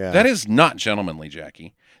 Yeah. That is not gentlemanly,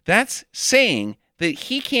 Jackie. That's saying that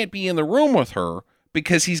he can't be in the room with her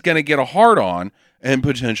because he's going to get a hard-on and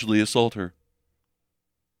potentially assault her.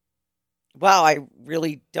 Wow, I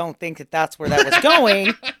really don't think that that's where that was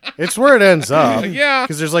going. It's where it ends up. Yeah.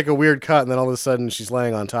 Because there's like a weird cut, and then all of a sudden she's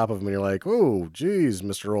laying on top of him, and you're like, "Ooh, geez,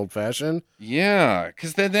 Mr. Old Fashioned." Yeah,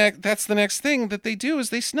 because then that's the next thing that they do is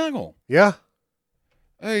they snuggle. Yeah.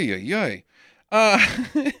 Ay, ay,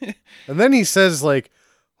 And then he says, like,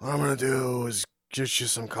 "What I'm gonna do is get you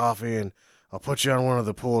some coffee, and I'll put you on one of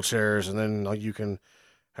the pool chairs, and then you can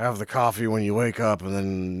have the coffee when you wake up, and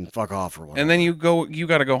then fuck off or whatever." And then you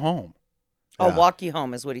got to go home. I'll walk you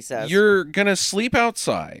home is what he says. You're going to sleep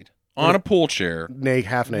outside on a pool chair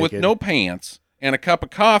half naked with no pants and a cup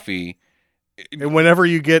of coffee. And whenever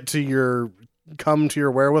you get to come to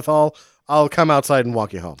your wherewithal, I'll come outside and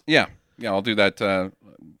walk you home. Yeah, I'll do that.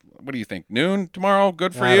 What do you think? Noon tomorrow?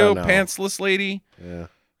 Good for I you, don't know. pantsless lady? Yeah.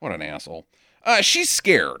 What an asshole. She's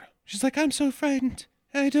scared. She's like, I'm so frightened.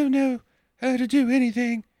 I don't know how to do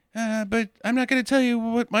anything. But I'm not going to tell you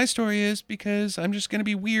what my story is because I'm just going to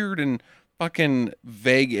be weird and fucking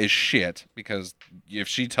vague as shit, because if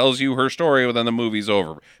she tells you her story, well, then the movie's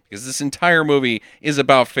over, because this entire movie is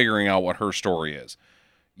about figuring out what her story is.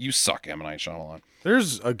 You suck, M. Night Shyamalan.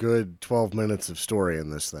 There's a good 12 minutes of story in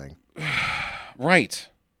this thing. Right.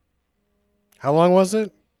 How long was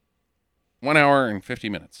it? 1 hour and 50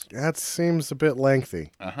 minutes. That seems a bit lengthy.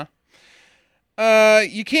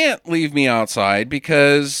 You can't leave me outside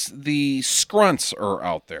because the scrunts are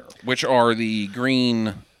out there, which are the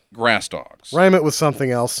green grass dogs. Rhyme it with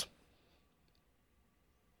something else.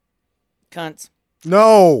 Cunts.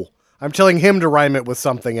 No, I'm telling him to rhyme it with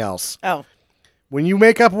something else. Oh. When you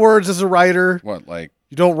make up words as a writer, What, like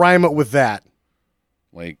you don't rhyme it with that.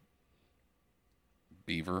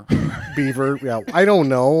 Beaver? Beaver, yeah. I don't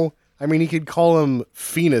know. I mean, he could call them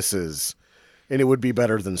penises, and it would be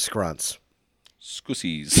better than scrunts.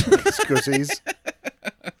 Scussies. Scussies.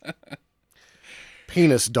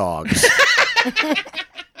 Penis dogs.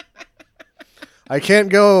 I can't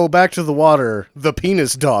go back to the water. The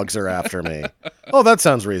penis dogs are after me. Oh, that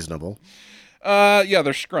sounds reasonable. Yeah,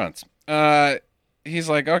 they're scrunts. He's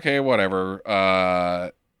like, okay,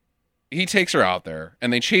 whatever. He takes her out there,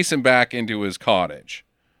 and they chase him back into his cottage.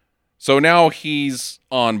 So now he's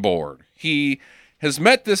on board. He has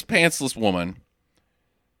met this pantsless woman,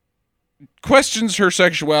 questions her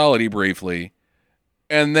sexuality briefly,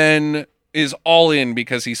 and then is all in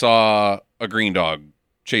because he saw a green dog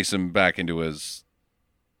chase him back into his...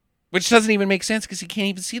 Which doesn't even make sense because he can't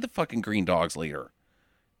even see the fucking green dogs later.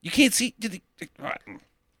 You can't see...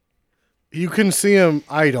 You can see him.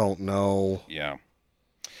 I don't know. Yeah.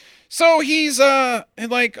 So he's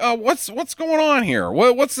like, what's going on here?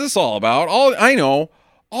 What's this all about?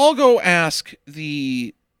 I'll go ask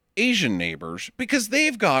the Asian neighbors because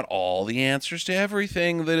they've got all the answers to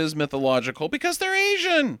everything that is mythological because they're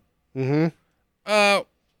Asian. Mm-hmm.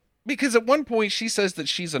 Because at one point she says that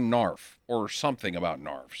she's a Narf or something about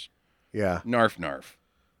Narfs. Yeah. Narf.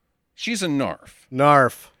 She's a Narf.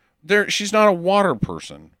 Narf. She's not a water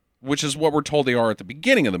person, which is what we're told they are at the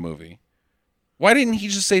beginning of the movie. Why didn't he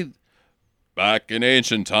just say, back in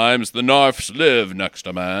ancient times, the Narfs live next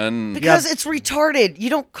to man? Because it's retarded. You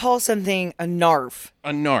don't call something a Narf.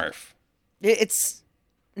 A Narf. It's...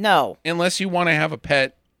 No. Unless you want to have a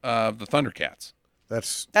pet of the Thundercats.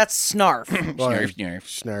 That's Snarf.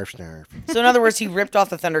 Snarf. Snarf. So in other words, he ripped off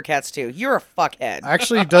the Thundercats too. You're a fuckhead.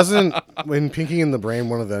 Actually, doesn't... When Pinky in the Brain,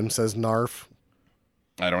 one of them says Narf.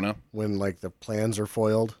 I don't know. When, like, the plans are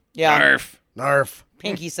foiled. Yeah. Narf.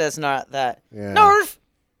 Pinky says not that. Yeah. Narf!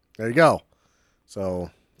 There you go.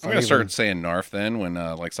 So... I'm going to start saying Narf then when,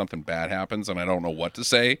 like, something bad happens and I don't know what to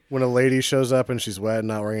say. When a lady shows up and she's wet and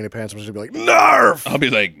not wearing any pants, I'm just going to be like, Narf! I'll be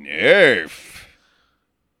like, Narf.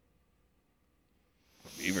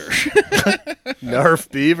 Beaver. Narf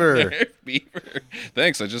Beaver. Narf Beaver.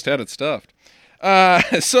 Thanks, I just had it stuffed.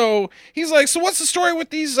 So he's like, so what's the story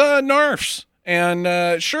with these Narfs?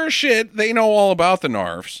 And sure as shit, they know all about the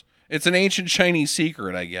Narfs. It's an ancient Chinese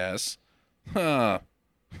secret, I guess. It's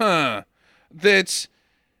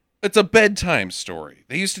a bedtime story.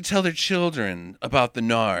 They used to tell their children about the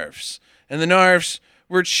Narfs. And the Narfs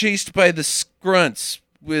were chased by the Scrunts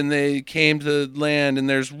when they came to land, and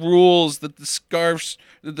there's rules that the Scrunts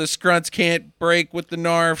can't break with the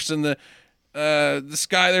Narfs, and the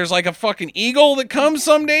sky, there's like a fucking eagle that comes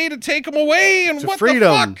someday to take them away, and To what freedom,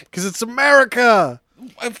 the fuck? because it's America.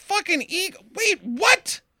 A fucking eagle? Wait,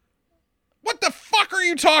 what? What the fuck are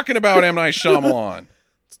you talking about, M. Night Shyamalan?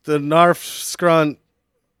 It's the Narf Scrunt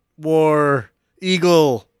War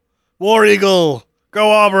Eagle. War Eagle.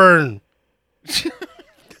 Go Auburn.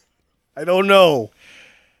 I don't know.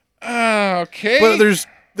 Okay. But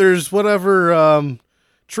there's whatever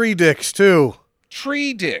tree dicks too.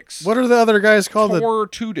 Tree dicks. What are the other guys called?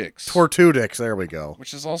 Tortudicks. Tortudicks. There we go.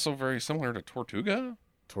 Which is also very similar to Tortuga.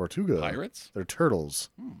 Tortuga. Pirates. They're turtles.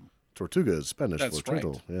 Tortuga is Spanish That's for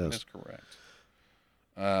turtle. right. Yes. That's correct.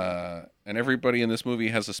 And everybody in this movie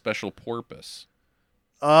has a special porpoise.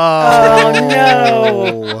 Oh,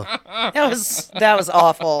 no. That was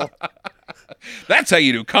awful. That's how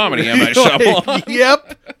you do comedy, M. Night Shyamalan.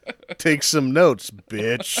 Yep. Take some notes,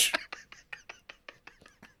 bitch.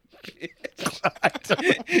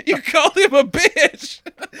 You called him a bitch.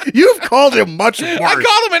 You've called him much worse. I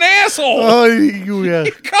called him an asshole. Oh, yeah.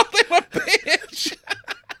 You called him a bitch.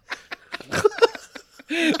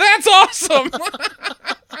 That's awesome.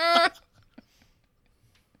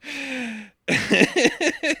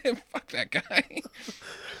 Fuck that guy.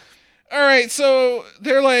 All right, so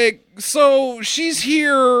they're like, so she's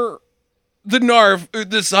here, the Narf,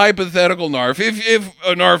 this hypothetical Narf, if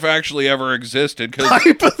a Narf actually ever existed.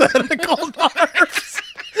 Hypothetical Narfs.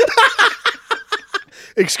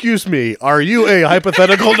 Excuse me, are you a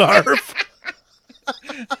hypothetical Narf?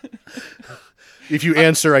 If you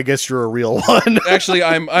answer, I guess you're a real one. Actually,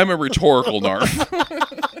 I'm a rhetorical Narf.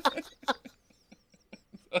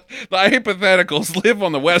 The hypotheticals live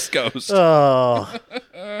on the West Coast. Oh.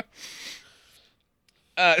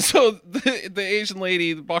 So the Asian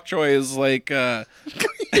lady, the bok choy, is like... You called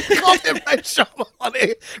him Night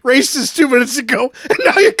Shyamalan racist 2 minutes ago, and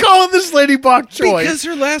now you're calling this lady bok choy. Because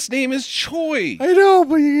her last name is Choi. I know,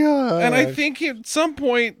 but yeah. And I think at some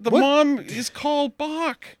point, the mom is called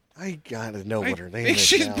Bok. I gotta know what her name I think is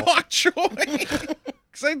she's now. Bok Choy.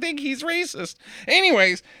 Because I think he's racist.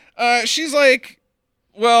 Anyways, she's like...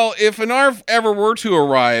 Well, if an Narf ever were to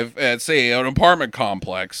arrive at, say, an apartment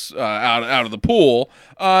complex out of the pool,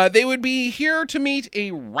 they would be here to meet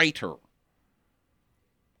a writer.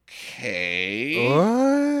 Okay.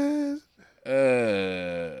 What?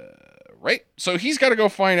 Right. So he's got to go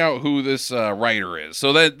find out who this writer is,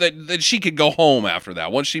 so that she could go home after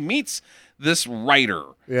that. Once she meets this writer.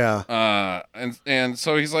 Yeah. And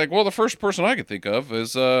so he's like, well, the first person I could think of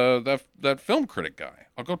is that film critic guy.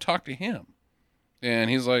 I'll go talk to him.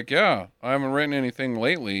 And he's like, yeah, I haven't written anything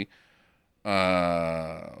lately.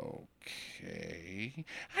 Okay.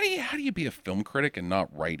 How do you be a film critic and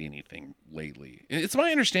not write anything lately? It's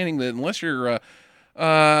my understanding that unless you're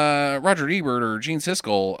Roger Ebert or Gene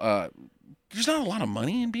Siskel, there's not a lot of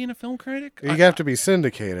money in being a film critic. You have to be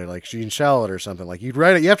syndicated, like Gene Shalit or something. Like you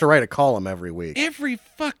have to write a column every week. Every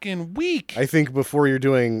fucking week. I think before you're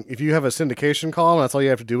doing, if you have a syndication column, that's all you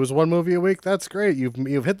have to do is one movie a week. That's great.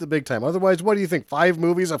 You've hit the big time. Otherwise, what do you think? 5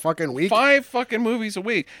 movies a fucking week? 5 fucking movies a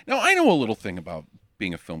week. Now I know a little thing about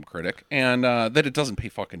being a film critic, and that it doesn't pay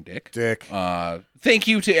fucking dick. Thank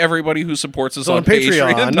you to everybody who supports us on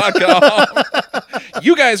Patreon.com.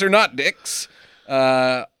 You guys are not dicks.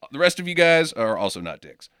 The rest of you guys are also not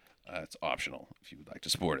dicks. It's optional if you would like to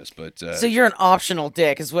support us. But so you're an optional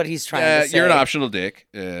dick, is what he's trying to say. You're an optional dick,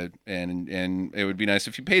 and it would be nice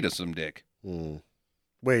if you paid us some dick.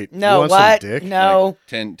 Wait, no, you want what? Some dick? No,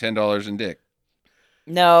 like $10 in dick.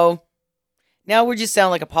 No. Now we just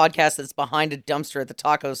sound like a podcast that's behind a dumpster at the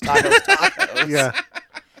tacos. Yeah.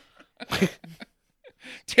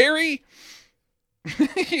 Terry,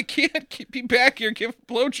 you can't be back here giving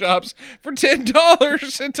blowjobs for $10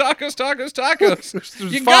 at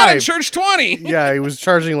tacos. You got to charge 20. Yeah, he was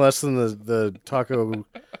charging less than the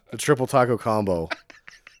triple taco combo.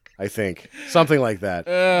 I think something like that.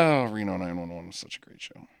 Oh, Reno 911 was such a great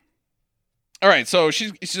show. All right, so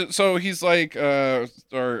he's like, so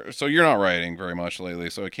you're not writing very much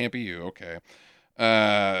lately, so it can't be you. Okay,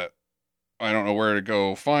 I don't know where to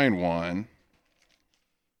go find one.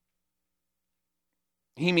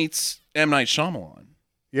 He meets M. Night Shyamalan.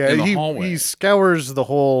 Yeah, in the hallway. He scours the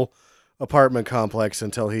whole apartment complex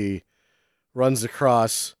until he runs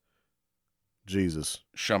across Jesus.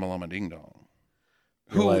 Shamalama Ding Dong,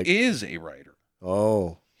 who is a writer.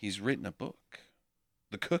 Oh. He's written a book,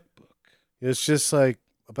 the Cookbook. It's just like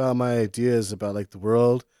about my ideas about like the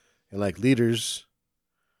world and like leaders.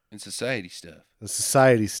 And society stuff. And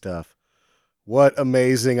society stuff. What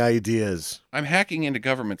amazing ideas. I'm hacking into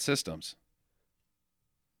government systems.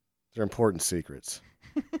 They're important secrets.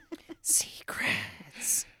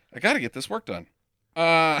 Secrets. I got to get this work done.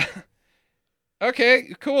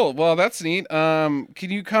 Okay, cool. Well, that's neat. Can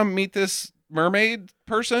you come meet this mermaid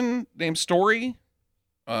person named Story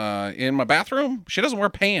in my bathroom? She doesn't wear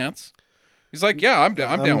pants. He's like, yeah, I'm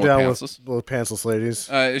down with pantsless. With pantsless ladies.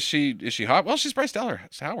 Is she hot? Well, she's Bryce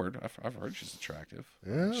Dallas Howard. I've heard she's attractive.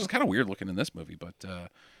 Yeah. She's kind of weird looking in this movie, but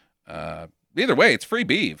either way, it's free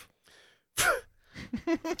beef.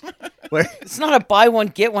 Wait, It's not a buy one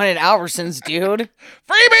get one at Albertsons, dude.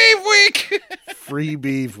 Free beef week. free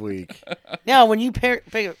beef week. Now, when you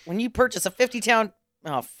purchase a 50-pound,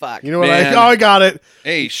 oh fuck, You know what? Man. I got it.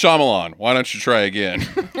 Hey, Shyamalan, why don't you try again?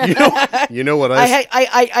 You know what?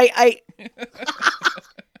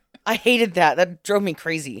 I hated that. That drove me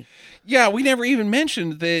crazy. Yeah, we never even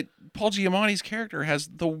mentioned that Paul Giamatti's character has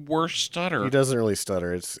the worst stutter. He doesn't really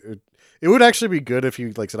stutter. It would actually be good if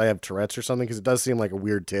you said I have Tourette's or something, because it does seem like a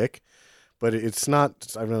weird tick, but it's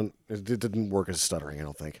not. It didn't work as stuttering. I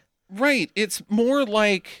don't think. Right. It's more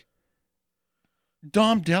like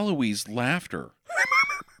Dom DeLuise laughter.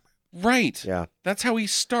 Right. Yeah. That's how he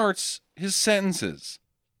starts his sentences.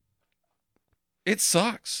 It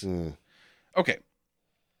sucks. Okay.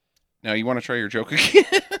 Now you want to try your joke again?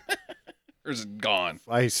 Or is it gone?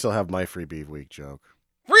 I still have my free beef week joke.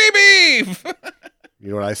 Free beef! You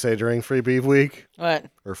know what I say during free beef week What?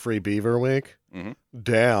 or free beaver week? Mhm.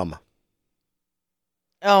 Damn.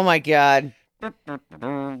 Oh my god.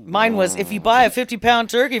 Mine was, if you buy a 50-pound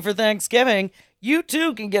turkey for Thanksgiving, you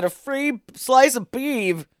too can get a free slice of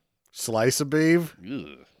beef. Slice of beef?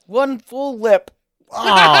 Ugh. One full lip.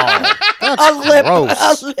 Oh, that's A lip.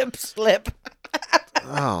 gross. A lip slip.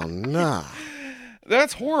 Oh, nah.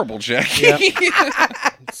 That's horrible, Jackie.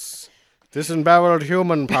 Disemboweled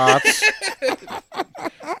human parts.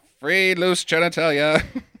 Free loose genitalia.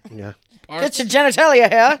 Yeah. Get your genitalia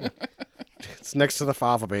here. It's next to the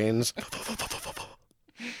fava beans.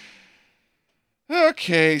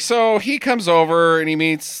 Okay, so he comes over and he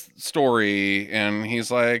meets Story, and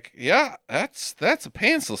he's like, "Yeah, that's a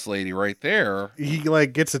pantsless lady right there." He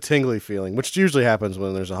gets a tingly feeling, which usually happens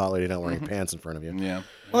when there's a hot lady not wearing pants in front of you. Yeah.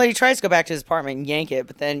 Well, he tries to go back to his apartment and yank it,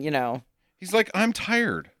 but then, He's like, "I'm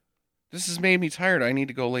tired. This has made me tired. I need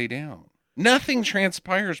to go lay down." Nothing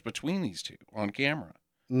transpires between these two on camera.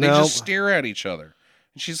 They No. just stare at each other.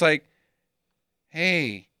 And she's like,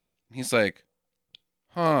 "Hey." He's like,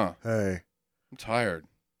 "Huh, Hey. I'm tired."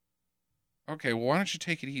 "Okay, well, why don't you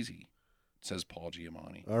take it easy?" says Paul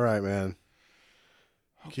Giamatti. All right, man.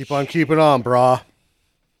 Keep on keeping on, brah.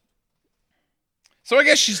 So I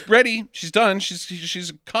guess she's ready. She's done. She's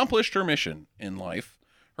accomplished her mission in life.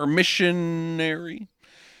 Her missionary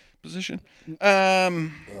position.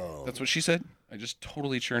 That's what she said. I just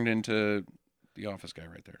totally turned into the Office guy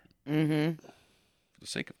right there. Mm-hmm. For the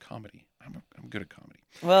sake of comedy. I'm good at comedy.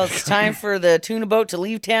 Well, it's time for the tuna boat to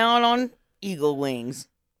leave town on eagle wings.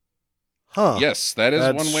 Huh. Yes, that is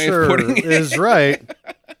That one way sure of putting it. is right.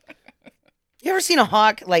 You ever seen a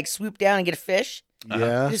hawk swoop down and get a fish?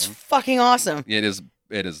 Yeah. It's fucking awesome. It is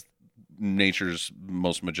nature's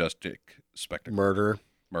most majestic spectacle. Murder.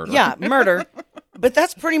 Yeah, murder. But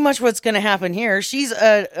that's pretty much what's going to happen here. She's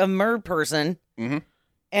a mer person,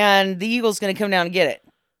 and the eagle's going to come down and get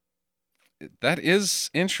it. That is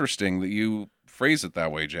interesting that you phrase it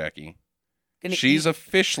that way, Jackie. Gonna She's eat- a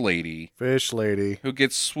fish lady Fish lady. who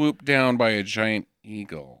gets swooped down by a giant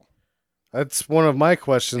eagle. That's one of my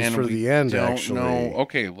questions And for we the end, don't actually. know.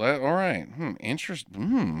 Okay, all right.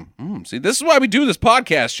 Interesting. See, this is why we do this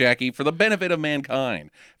podcast, Jackie, for the benefit of mankind,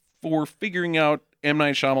 for figuring out M.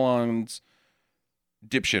 Night Shyamalan's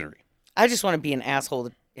dipshittery. I just want to be an asshole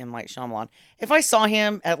to M. Night Shyamalan. If I saw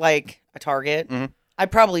him at a Target,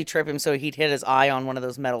 I'd probably trip him so he'd hit his eye on one of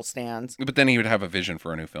those metal stands. But then he would have a vision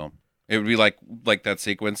for a new film. It would be like that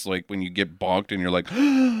sequence, like when you get bonked and you're like,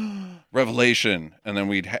 revelation, and then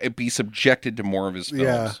we'd be subjected to more of his films.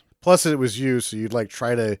 Yeah. Plus, it was you, so you'd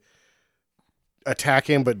try to attack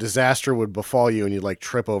him, but disaster would befall you, and you'd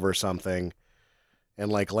trip over something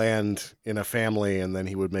and land in a family, and then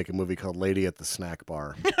he would make a movie called Lady at the Snack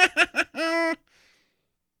Bar.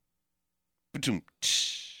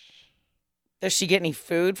 Does she get any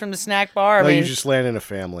food from the snack bar? No, you just land in a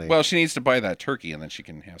family. Well, she needs to buy that turkey, and then she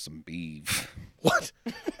can have some beef. What?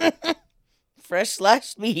 Fresh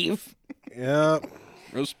beef. Yeah.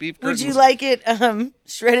 Roast beef. Would you curtains. like it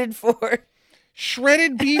shredded for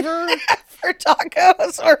shredded beaver? for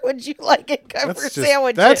tacos, or would you like it covered for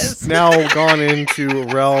sandwiches? That's now gone into a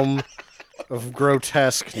realm of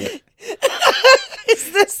grotesque. Is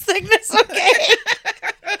this thickness okay?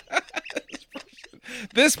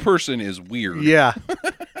 This person is weird. Yeah.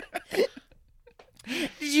 Did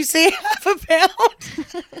you say half a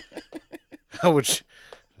pound? How would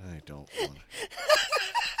I don't want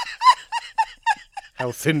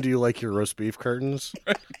How thin do you like your roast beef curtains?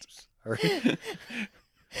 All right.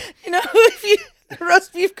 You know, if the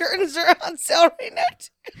roast beef curtains are on sale right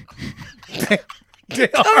now, They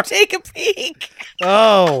come are. take a peek.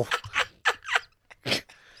 Oh.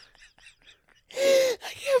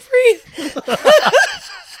 I can't breathe.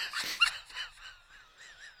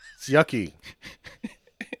 It's yucky.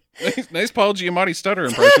 Nice Paul Giamatti stutter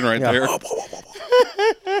impression right there.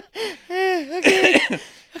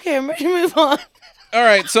 Okay, I'm ready to move on. All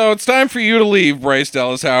right, so it's time for you to leave, Bryce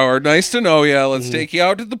Dallas Howard. Nice to know you. Let's take you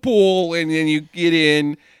out to the pool, and then you get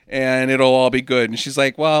in, and it'll all be good. And she's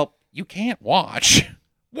like, well, you can't watch.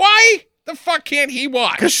 Why the fuck can't he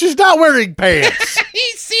watch? Because she's not wearing pants.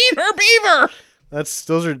 He's seen her beaver.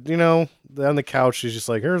 Those are, on the couch, she's just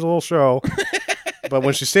like, here's a little show. But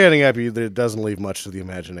when she's standing up, it doesn't leave much to the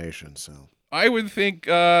imagination, so. I would think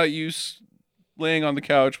you laying on the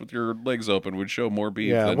couch with your legs open would show more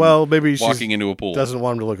beef than maybe walking into a pool. Doesn't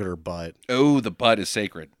want him to look at her butt. Oh, the butt is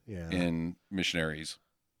sacred in missionaries.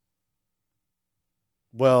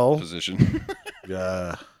 Well, position.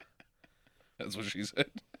 Yeah. That's what she said.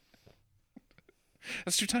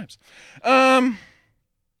 That's 2 times.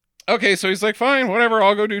 Okay, so he's like, fine, whatever,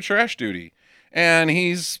 I'll go do trash duty. And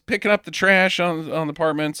he's picking up the trash on the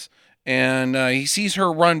apartments. And he sees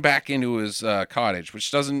her run back into his cottage, which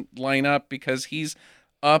doesn't line up because he's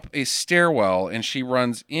up a stairwell and she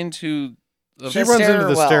runs into the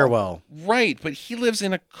stairwell. Right, but he lives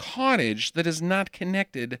in a cottage that is not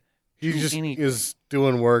connected. He just is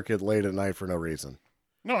doing work late at night for no reason.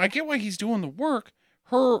 No, I get why he's doing the work.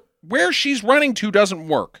 Where she's running to doesn't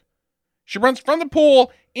work. She runs from the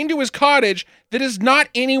pool into his cottage that is not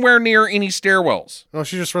anywhere near any stairwells. No,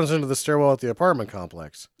 she just runs into the stairwell at the apartment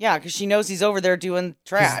complex. Yeah, because she knows he's over there doing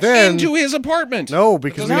trash. Into his apartment. No,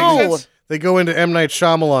 because they go into M. Night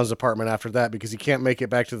Shyamalan's apartment after that because he can't make it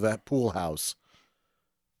back to that pool house.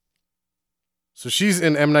 So she's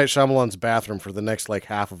in M. Night Shyamalan's bathroom for the next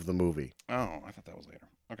half of the movie. Oh, I thought that was later.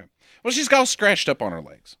 Okay. Well, she's got scratched up on her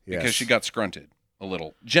legs because she got scrunted a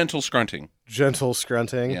little. Gentle scrunting. Gentle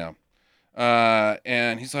scrunting. Yeah.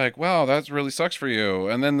 And he's like, wow, that really sucks for you.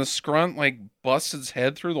 And then the scrunt busts its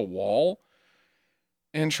head through the wall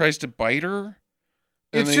and tries to bite her.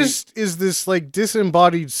 It just is this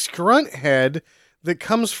disembodied scrunt head that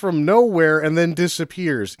comes from nowhere and then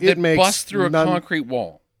disappears. It makes busts through a concrete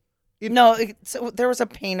wall. There was a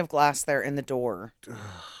pane of glass there in the door.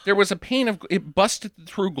 There was a pane of it busted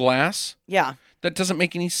through glass. Yeah. That doesn't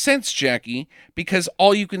make any sense, Jackie, because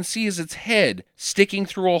all you can see is its head sticking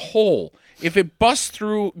through a hole. If it busts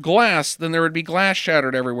through glass, then there would be glass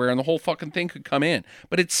shattered everywhere and the whole fucking thing could come in.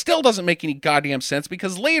 But it still doesn't make any goddamn sense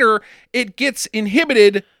because later it gets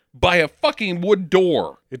inhibited by a fucking wood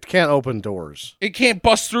door. It can't open doors. It can't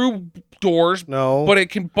bust through doors. No. But it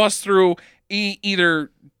can bust through either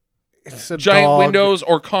giant windows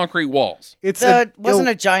or concrete walls. It wasn't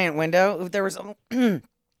a giant window. There was...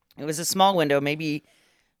 It was a small window, maybe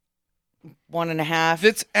 1.5.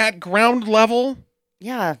 That's at ground level?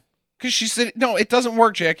 Yeah. Because she said, no, it doesn't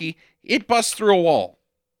work, Jackie. It busts through a wall.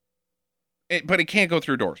 But it can't go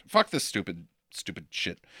through doors. Fuck this stupid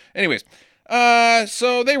shit. Anyways,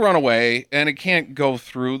 so they run away, and it can't go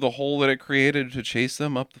through the hole that it created to chase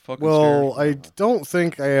them up the fucking stairs. Well, I don't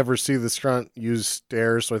think I ever see the scrunt use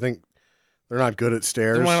stairs, so I think they're not good at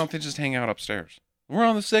stairs. Then why don't they just hang out upstairs? We're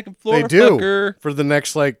on the 2nd floor, They do, fucker. For the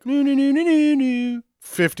next, 50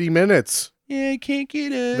 minutes. Yeah, I can't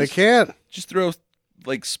get us. They can't. Just throw,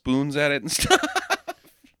 spoons at it and stuff.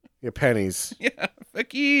 Yeah, pennies. Yeah,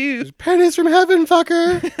 fuck you. There's pennies from heaven,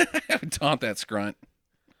 fucker. Taunt that scrunt.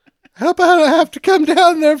 How about I have to come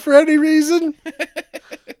down there for any reason?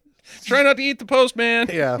 Try not to eat the postman.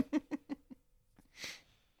 Yeah.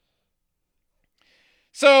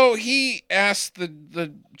 So he asked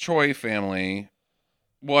the Choi family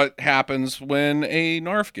what happens when a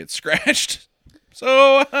Narf gets scratched.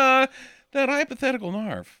 So that hypothetical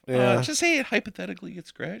Narf. Just say it hypothetically gets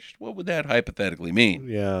scratched. What would that hypothetically mean?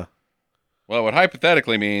 Yeah. Well, it would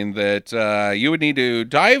hypothetically mean that you would need to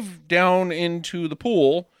dive down into the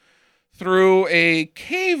pool through a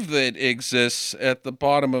cave that exists at the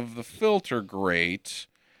bottom of the filter grate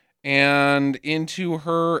and into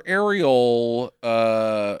her Ariel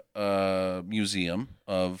museum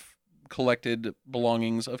of collected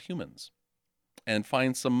belongings of humans and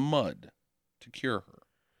find some mud to cure her.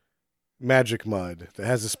 Magic mud that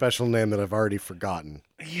has a special name that I've already forgotten.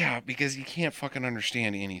 Yeah, because you can't fucking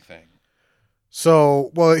understand anything.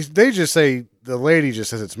 So, they just say, the lady just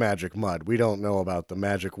says it's magic mud. We don't know about the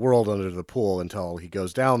magic world under the pool until he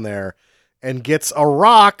goes down there and gets a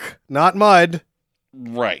rock, not mud.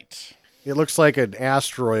 Right. It looks like an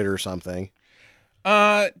asteroid or something.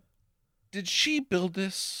 Did she build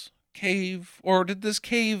this cave, or did this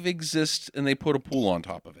cave exist and they put a pool on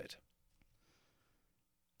top of it?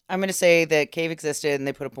 I'm going to say that cave existed and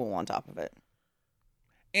they put a pool on top of it.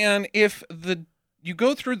 And if you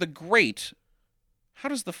go through the grate, how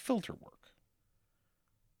does the filter work?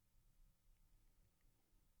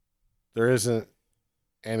 There isn't.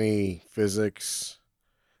 any physics.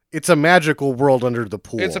 It's a magical world under the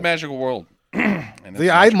pool. It's a magical world.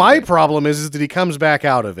 My problem is that he comes back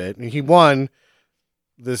out of it. He won.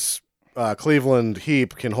 This Cleveland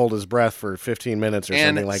Heap can hold his breath for 15 minutes or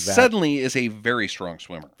something like that. Suddenly is a very strong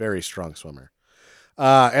swimmer. Very strong swimmer.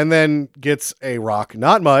 And then gets a rock,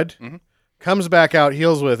 not mud, comes back out,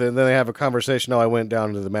 heals with it, and then they have a conversation. I went down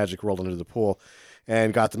into the magic world under the pool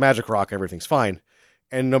and got the magic rock. Everything's fine.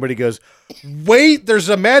 And nobody goes, wait, there's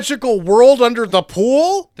a magical world under the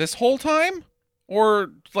pool? This whole time?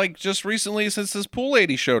 Or like just recently since this pool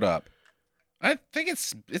lady showed up? I think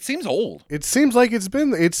it seems old. It seems like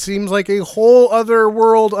it seems like a whole other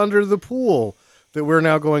world under the pool that we're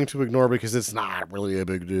now going to ignore because it's not really a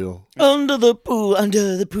big deal. Under the pool,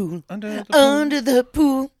 under the pool, under the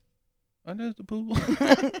pool, under the pool.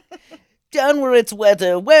 Down where it's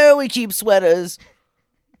wetter, where we keep sweaters.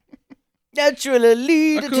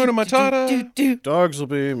 Naturally. Hakuna Matata. Dogs will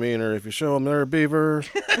be meaner if you show them they're a beaver.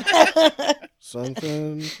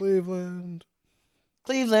 Something Cleveland.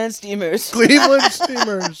 Cleveland Steamers. Cleveland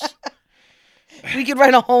Steamers. We could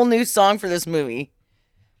write a whole new song for this movie.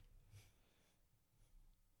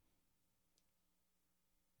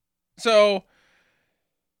 So,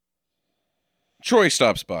 Troy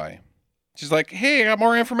stops by. She's like, hey, I got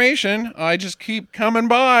more information. I just keep coming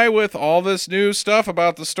by with all this new stuff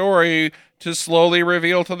about the story to slowly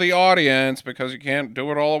reveal to the audience because you can't do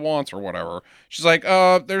it all at once or whatever. She's like,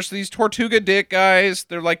 there's these Tortuga dick guys.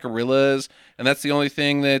 They're like gorillas. And that's the only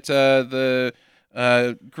thing that the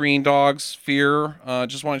green dogs fear.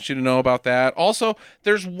 Just want you to know about that. Also,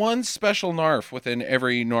 there's one special Narf within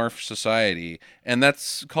every Narf society, and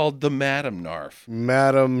that's called the Madam Narf.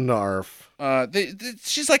 Madam Narf.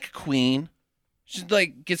 She's like a queen. She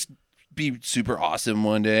like gets be super awesome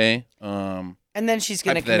one day. And then she's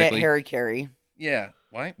going to commit Harry Carey. Yeah.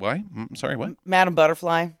 Why? Sorry, what? Madam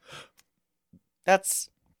Butterfly. That's...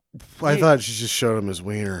 I thought she just showed him his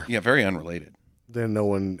wiener. Yeah, very unrelated. Then no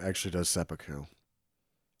one actually does seppuku.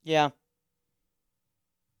 Yeah.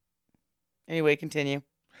 Anyway, continue.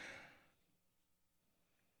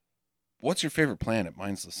 What's your favorite planet?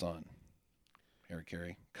 Mine's the sun. Harry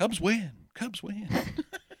Carey. Cubs win. Cubs win.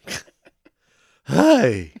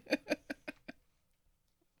 Hey.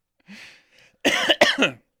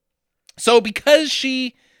 So because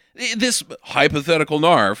this hypothetical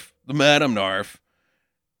Narf, the Madam Narf,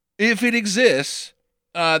 if it exists,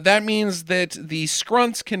 that means that the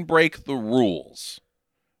Scrunts can break the rules,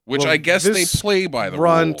 which I guess they play by the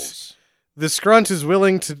rules. The Scrunt is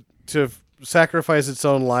willing to sacrifice its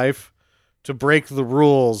own life to break the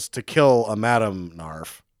rules to kill a Madam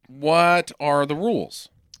Narf. What are the rules?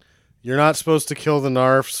 You're not supposed to kill the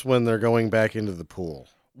Narfs when they're going back into the pool.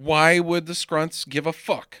 Why would the Scrunts give a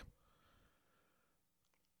fuck?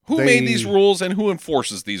 Who made these rules and who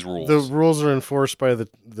enforces these rules? The rules are enforced by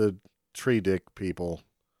the tree dick people.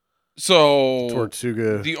 So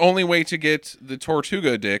Tortuga. The only way to get the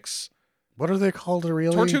Tortuga dicks. What are they called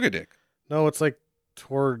really? Tortuga dick. No, it's like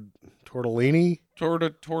tortellini.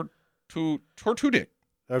 Tortudick.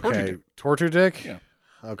 Okay. Tortudick? Yeah.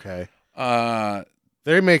 Okay.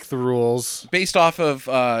 They make the rules. Based off of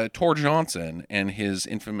Tor Johnson and his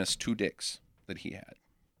infamous two dicks that he had.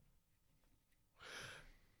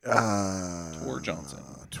 Tor Johnson.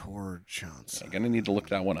 Tor Johnson. I'm going to need to look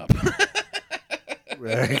that one up.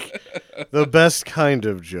 The best kind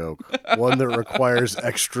of joke. One that requires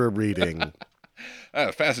extra reading.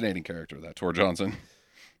 Fascinating character, that Tor Johnson.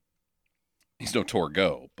 He's no Tor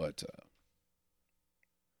Go, but...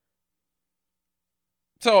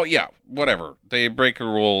 So, yeah, whatever. They break the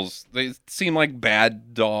rules. They seem like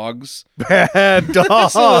bad dogs. Bad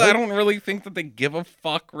dogs. So I don't really think that they give a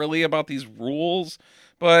fuck, really, about these rules.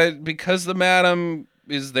 But because the madam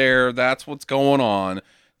is there, that's what's going on.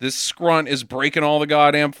 This Scrunt is breaking all the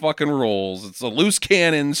goddamn fucking rules. It's a loose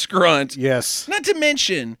cannon Scrunt. Yes. Not to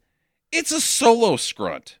mention, it's a solo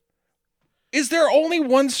Scrunt. Is there only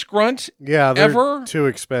one Scrunt they're ever? Too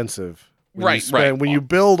expensive. Right. When you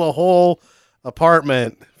build a whole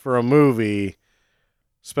apartment for a movie,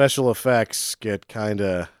 special effects get kind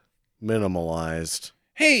of minimalized.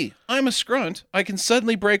 Hey, I'm a Scrunt. I can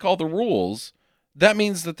suddenly break all the rules. That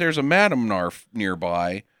means that there's a Madam Narf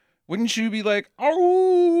nearby. Wouldn't you be like,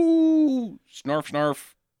 oh, snarf,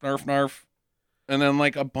 snarf, narf, narf. And then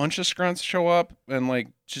like a bunch of Scrunts show up and like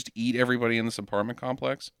just eat everybody in this apartment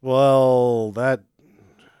complex? Well, why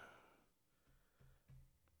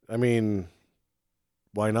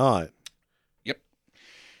not? Yep.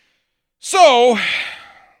 So,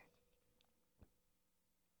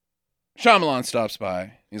 Shyamalan stops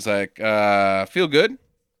by. He's like, feel good?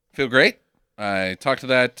 Feel great? I talked to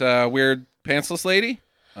that weird pantsless lady.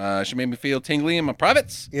 She made me feel tingly in my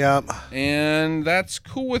privates. Yeah. And that's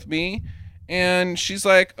cool with me. And she's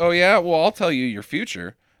like, oh, yeah, well, I'll tell you your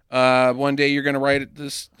future. One day you're going to write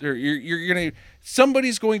this, or you're going to,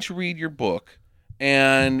 somebody's going to read your book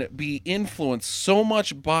and be influenced so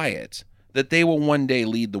much by it that they will one day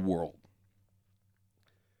lead the world.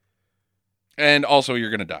 And also, you're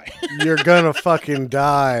going to die. You're going to fucking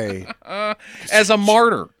die. As a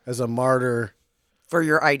martyr. As a martyr. For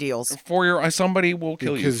your ideals. For your, somebody will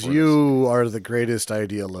kill you. Because you are the greatest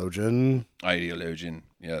ideologian. Ideologian,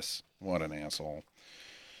 yes. What an asshole.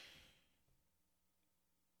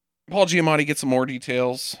 Paul Giamatti gets some more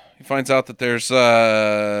details. He finds out that there's,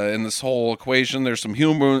 in this whole equation, there's some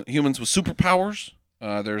humans with superpowers.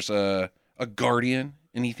 There's a guardian,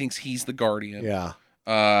 and he thinks he's the guardian. Yeah.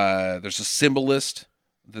 There's a symbolist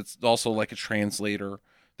that's also like a translator.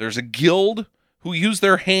 There's a guild who use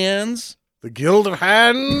their hands. The Guild of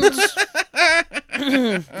Hands?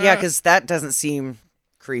 Yeah, because that doesn't seem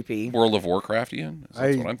creepy. World of Warcraft, Ian?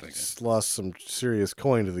 That's what I'm thinking. I lost some serious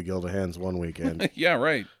coin to the Guild of Hands one weekend. Yeah,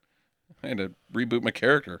 right. I had to reboot my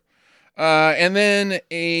character. And then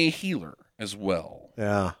a healer as well.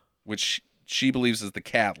 Yeah. Which she believes is the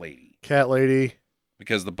cat lady. Cat lady.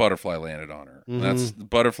 Because the butterfly landed on her. And that's the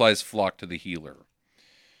butterflies flock to the healer.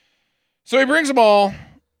 So he brings them all.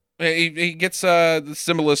 He gets the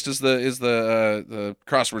symbolist is the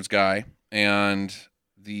crosswords guy, and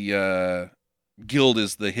the guild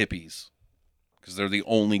is the hippies, because they're the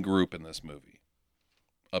only group in this movie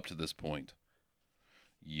up to this point.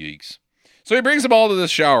 Yeeks. So he brings them all to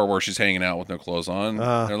this shower where she's hanging out with no clothes on.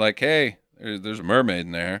 They're like, hey, there's a mermaid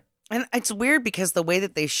in there. And it's weird because the way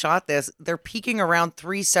that they shot this, they're peeking around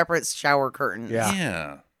 3 separate shower curtains.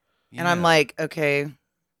 Yeah. And I'm like, okay.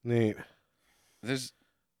 Neat.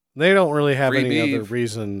 They don't really have free any beef. other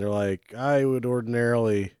reason. They're like, I would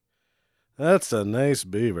ordinarily, that's a nice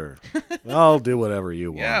beaver. I'll do whatever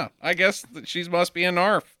you want. Yeah, I guess she must be a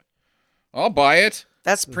Narf. I'll buy it.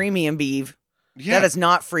 That's premium beef. Yeah. That is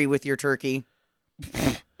not free with your turkey.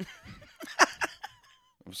 It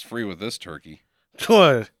was free with this turkey.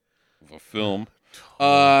 What? Of a film.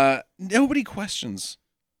 Nobody questions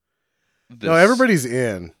this. No, everybody's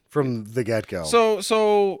in from the get-go.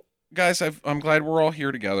 So guys, I'm glad we're all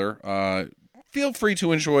here together. Feel free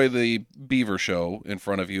to enjoy the beaver show in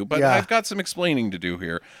front of you, but Yeah. I've got some explaining to do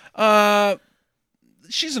here.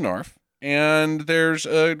 She's a Narf, and there's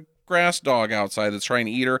a grass dog outside that's trying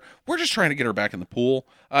to eat her. We're just trying to get her back in the pool.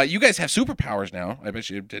 You guys have superpowers now. I bet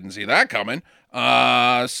you didn't see that coming.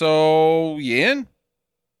 So you in?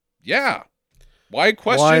 Yeah. Why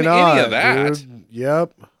question any of that? Dude?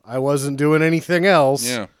 Yep. I wasn't doing anything else.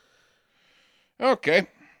 Yeah. Okay.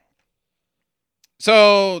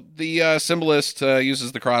 So the symbolist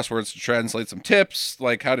uses the crosswords to translate some tips,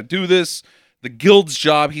 like how to do this. The guild's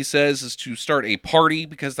job, he says, is to start a party,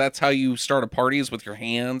 because that's how you start a party, is with your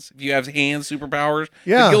hands. If you have hand superpowers,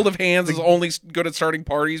 Yeah. the Guild of Hands is only good at starting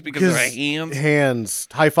parties because of hands. Hands.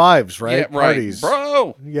 High fives, right? Yeah, right. Parties.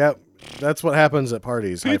 Bro! Yep. That's what happens at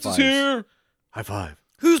parties. High Pizza's fives. here! High five.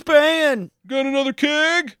 Who's paying? Got another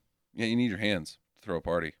keg? Yeah, you need your hands to throw a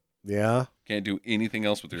party. Yeah. Can't do anything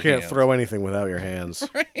else with your You can't hands. throw anything without your hands.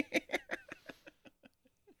 But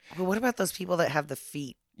what about those people that have the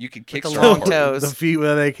feet? You could With the kickstart long a party. toes. The feet,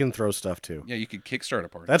 well, they can throw stuff too. Yeah, you could kickstart a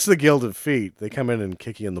party. That's the Guild of Feet. They come in and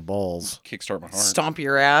kick you in the balls. Kickstart my heart. Stomp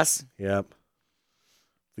your ass. Yep.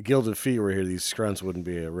 The Guild of Feet were here, these scrunts wouldn't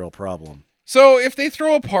be a real problem. So if they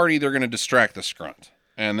throw a party, they're going to distract the scrunt,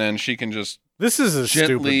 and then she can just This is a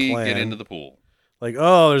gently stupid plan. get into the pool. Like,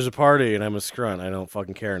 oh, there's a party and I'm a scrunt. I don't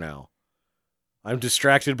fucking care now. I'm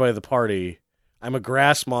distracted by the party. I'm a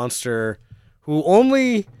grass monster who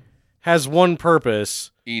only has one purpose.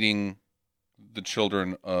 Eating the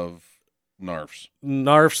children of Narfs.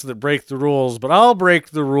 Narfs that break the rules, but I'll break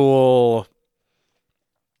the rule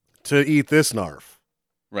to eat this Narf.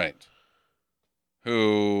 Right.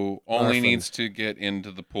 Who only Narfing. needs to get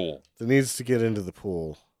into the pool. That needs to get into the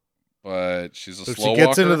pool. But she's a So if slow she gets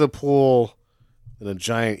walker. into the pool, then a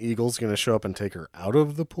giant eagle's going to show up and take her out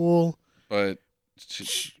of the pool. But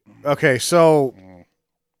Okay, so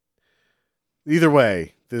either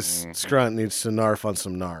way, this scrunt needs to narf on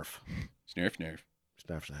some narf. Snarf, snarf.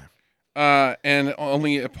 Snarf, snarf. And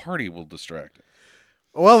only a party will distract it.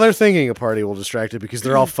 Well, they're thinking a party will distract it because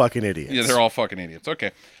they're all fucking idiots. Yeah, they're all fucking idiots.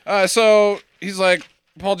 Okay. So he's like,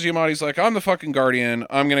 Paul Giamatti's like, I'm the fucking guardian.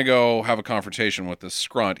 I'm going to go have a confrontation with this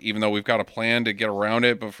scrunt, even though we've got a plan to get around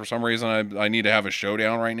it. But for some reason, I need to have a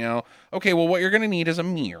showdown right now. Okay, well, what you're going to need is a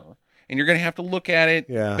mirror. And you're going to have to look at it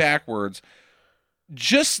backwards.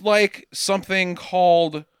 Just like something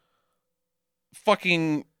called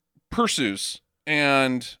fucking Perseus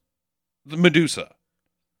and the Medusa.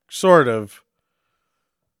 Sort of.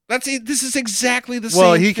 That's it. This is exactly the same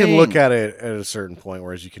Well, he can thing. look at it at a certain point,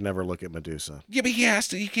 whereas you can never look at Medusa. Yeah, but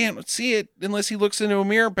he can't see it unless he looks into a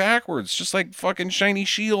mirror backwards, just like fucking Shiny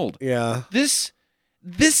Shield. Yeah. This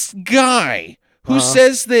guy who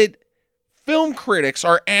says that film critics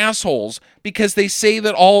are assholes because they say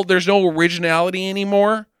that there's no originality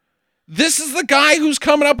anymore. This is the guy who's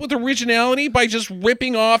coming up with originality by just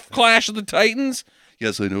ripping off Clash of the Titans.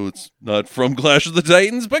 Yes, I know it's not from Clash of the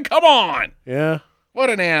Titans, but come on. Yeah. What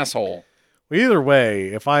an asshole. Well, either way,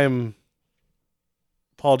 if I'm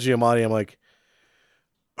Paul Giamatti, I'm like,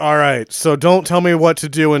 all right, so don't tell me what to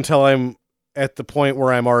do until I'm at the point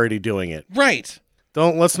where I'm already doing it. Right.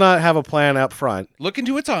 Let's not have a plan up front. Look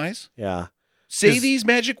into its eyes. Yeah. Say these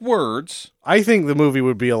magic words. I think the movie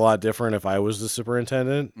would be a lot different if I was the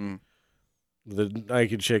superintendent. The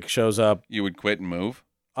naked chick shows up. You would quit and move?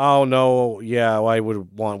 Oh, no. Yeah, well, I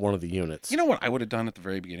would want one of the units. You know what I would have done at the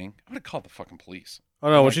very beginning? I would have called the fucking police. Oh,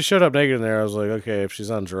 no. When she showed up naked in there, I was like, okay, if she's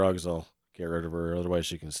on drugs, I'll get rid of her. Otherwise,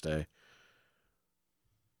 she can stay.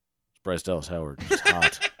 It's Bryce Dallas Howard. She's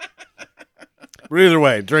hot. But either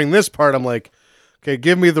way, during this part, I'm like, okay,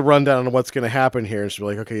 give me the rundown on what's going to happen here. And she'll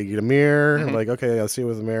be like, okay, you get a mirror. I'm like, okay, I'll see it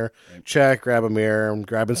with a mirror. Check, grab a mirror. I'm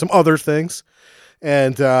grabbing some other things.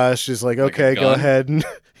 And she's like, okay, go ahead. And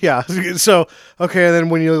yeah. So, okay, and then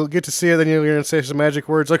when you get to see it, then you're going to say some magic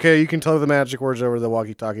words. Okay, you can tell the magic words over the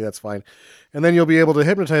walkie-talkie. That's fine. And then you'll be able to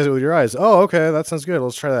hypnotize it with your eyes. Oh, okay, that sounds good.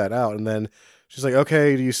 Let's try that out. And then she's like,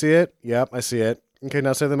 okay, do you see it? Yep, I see it. Okay,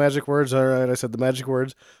 now say the magic words. All right, I said the magic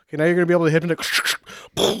words. Okay, now you're going to be able to hypnotize.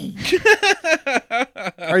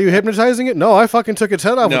 Are you hypnotizing it? No, I fucking took its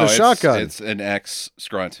head off with a shotgun. It's an X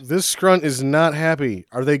scrunt. This scrunt is not happy.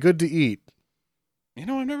 Are they good to eat? You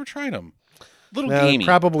know, I've never tried them. Gamey.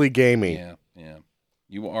 Probably gamey. Yeah.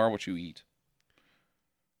 You are what you eat.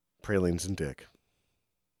 Pralines and dick.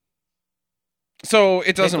 So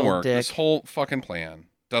it doesn't Pickle work. dick. This whole fucking plan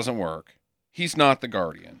doesn't work. He's not the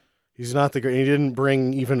Guardian. He's not he didn't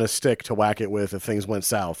bring even a stick to whack it with if things went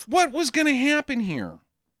south. What was going to happen here?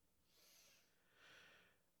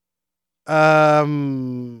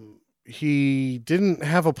 He didn't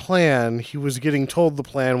have a plan. He was getting told the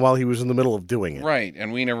plan while he was in the middle of doing it. Right,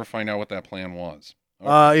 and we never find out what that plan was.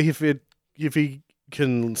 Okay. If he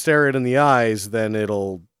can stare it in the eyes, then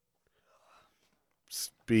it'll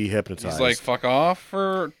be hypnotized. He's like, fuck off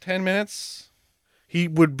for 10 minutes? He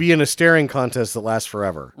would be in a staring contest that lasts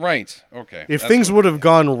forever. Right, okay. If things would have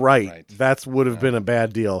gone right, that would have been a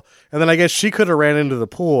bad deal. And then I guess she could have ran into the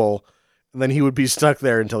pool, and then he would be stuck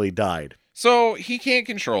there until he died. So he can't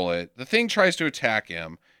control it. The thing tries to attack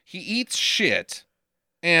him. He eats shit.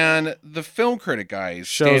 And the film critic guy is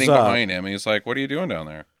standing behind him. And he's like, what are you doing down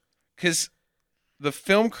there? Because the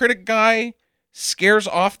film critic guy scares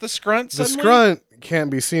off the scrunt suddenly? The scrunt can't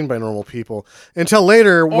be seen by normal people until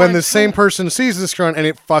later when the same person sees the scrunt and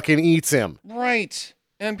it fucking eats him. Right.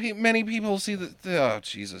 And many people see that. Oh,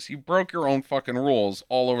 Jesus. You broke your own fucking rules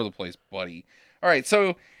all over the place, buddy. All right.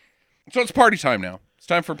 So it's party time now. It's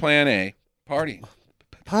time for plan A. Party.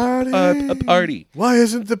 A party. Why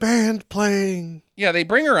isn't the band playing? Yeah, they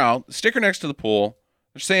bring her out, stick her next to the pool.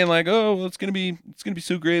 They're saying like, "Oh, well, it's gonna be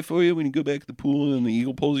so great for you when you go back to the pool and the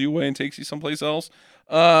eagle pulls you away and takes you someplace else."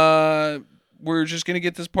 We're just gonna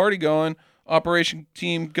get this party going. Operation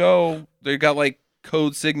Team Go. They got like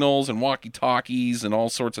code signals and walkie-talkies and all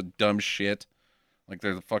sorts of dumb shit, like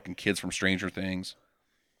they're the fucking kids from Stranger Things.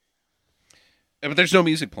 Yeah, but there's no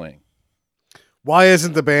music playing. Why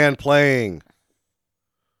isn't the band playing?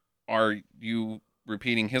 Are you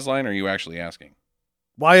repeating his line, or are you actually asking?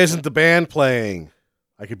 Why isn't the band playing?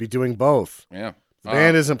 I could be doing both. Yeah. The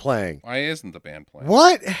band isn't playing. Why isn't the band playing?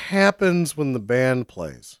 What happens when the band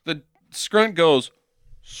plays? The scrunt goes,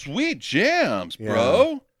 sweet jams,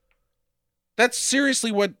 bro. That's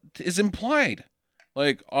seriously what is implied.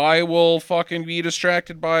 Like, I will fucking be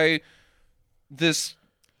distracted by this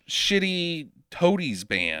shitty Toadies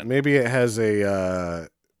band. Maybe it has a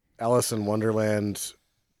Alice in Wonderland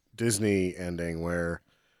Disney ending where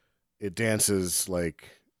it dances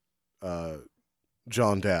like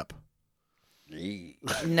John Depp.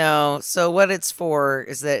 No. So what it's for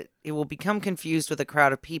is that it will become confused with a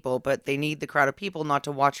crowd of people, but they need the crowd of people not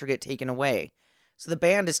to watch her get taken away. So the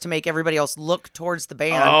band is to make everybody else look towards the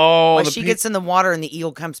band while she gets in the water and the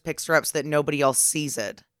eel comes, picks her up so that nobody else sees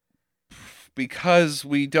it. Because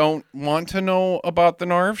we don't want to know about the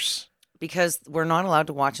Narfs? Because we're not allowed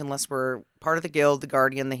to watch unless we're part of the guild, the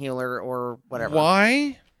guardian, the healer, or whatever.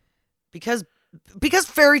 Why? Because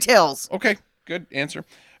fairy tales. Okay, good answer.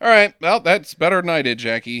 All right, well, that's better than I did,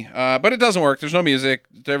 Jackie. But it doesn't work. There's no music.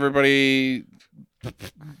 Everybody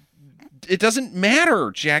it doesn't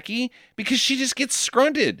matter, Jackie, because she just gets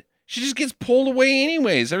scrunted. She just gets pulled away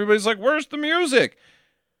anyways. Everybody's like, where's the music?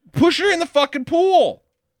 Push her in the fucking pool.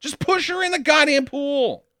 Just push her in the goddamn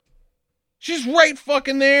pool. She's right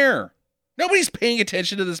fucking there. Nobody's paying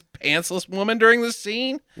attention to this pantsless woman during this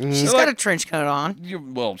scene. She's got a trench coat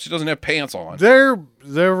on. Well, she doesn't have pants on. There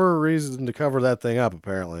were reasons to cover that thing up,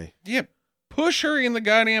 apparently. Yeah, push her in the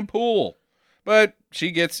goddamn pool. But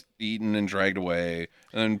she gets eaten and dragged away.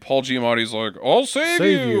 And then Paul Giamatti's like, I'll save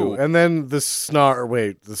you. And then the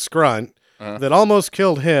scrunt that almost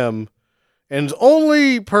killed him, and his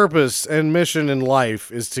only purpose and mission in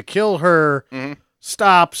life is to kill her,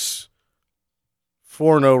 stops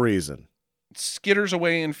for no reason. Skitters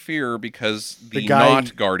away in fear because the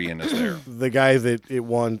not guardian is there. The guy that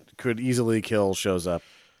it could easily kill shows up.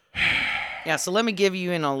 Yeah, so let me give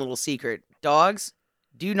you in a little secret. Dogs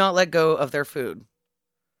do not let go of their food.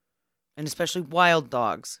 And especially wild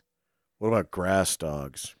dogs. What about grass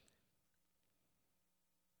dogs?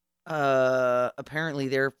 Apparently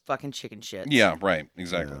they're fucking chicken shits. Yeah, right.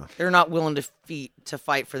 Exactly. Yeah. They're not willing to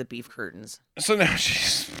fight for the beef curtains. So now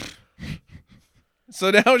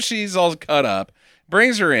she's all cut up,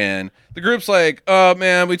 brings her in. The group's like, oh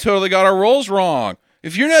man, we totally got our roles wrong.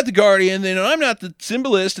 If you're not the guardian, then I'm not the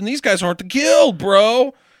symbolist, and these guys aren't the guild,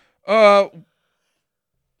 bro.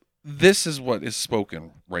 This is what is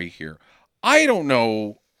spoken right here. I don't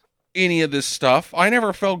know any of this stuff. I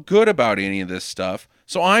never felt good about any of this stuff,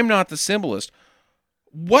 so I'm not the symbolist.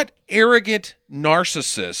 What arrogant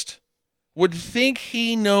narcissist would think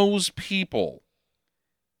he knows people?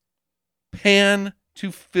 Pan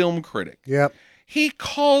to film critic. Yep. He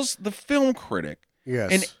calls the film critic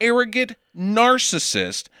Yes. an arrogant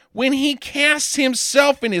narcissist when he casts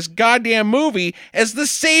himself in his goddamn movie as the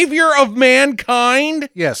savior of mankind.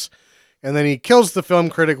 Yes. And then he kills the film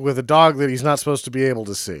critic with a dog that he's not supposed to be able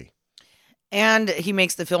to see. And he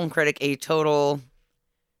makes the film critic a total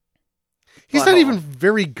He's butthole. not even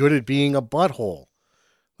very good at being a butthole.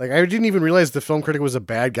 Like, I didn't even realize the film critic was a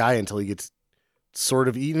bad guy until he gets sort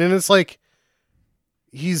of eaten. And it's like,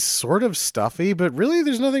 he's sort of stuffy, but really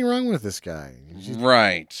there's nothing wrong with this guy.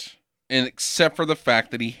 Right. And except for the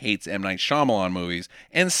fact that he hates M. Night Shyamalan movies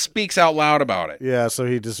and speaks out loud about it. Yeah, so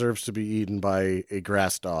he deserves to be eaten by a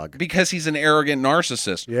grass dog. Because he's an arrogant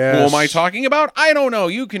narcissist. Yes. Who am I talking about? I don't know.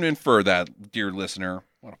 You can infer that, dear listener.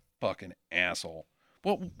 What a fucking asshole.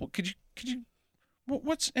 What could you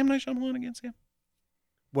what's M. Night Shyamalan again, Sam?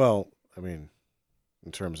 Well, I mean,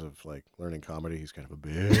 in terms of like learning comedy, he's kind of a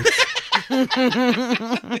bitch.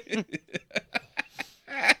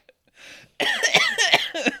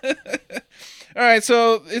 All right,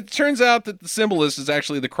 so it turns out that the symbolist is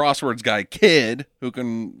actually the crosswords guy, Kid, who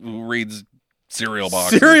reads cereal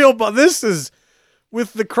boxes. This is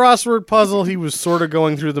with the crossword puzzle. He was sort of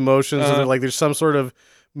going through the motions. Of like, there's some sort of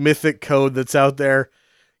mythic code that's out there.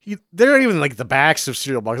 They're not even like the backs of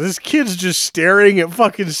cereal boxes. This kid's just staring at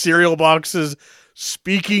fucking cereal boxes,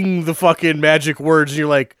 speaking the fucking magic words, and you're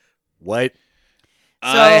like, what?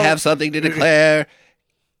 I have something to declare.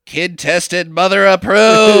 Kid tested, mother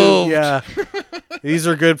approved. Yeah. These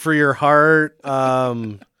are good for your heart.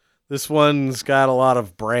 This one's got a lot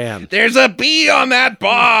of brand. There's a bee on that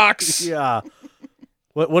box. Yeah.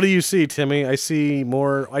 What do you see, Timmy? I see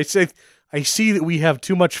more. I see that we have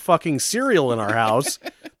too much fucking cereal in our house.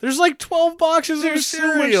 There's like 12 boxes of cereal.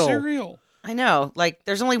 So much cereal. I know. Like,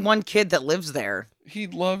 there's only one kid that lives there. He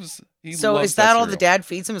loves is that all the dad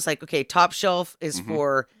feeds him? It's like, okay, top shelf is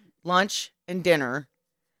for lunch and dinner.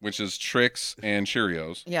 Which is Trix and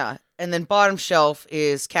Cheerios. Yeah. And then bottom shelf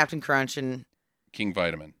is Captain Crunch and King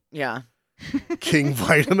Vitamin. Yeah. King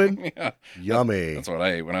Vitamin? Yeah. Yummy. That's what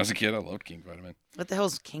I ate when I was a kid. I loved King Vitamin. What the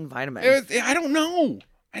hell's King Vitamin? I don't know.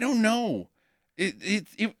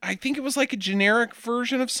 I think it was like a generic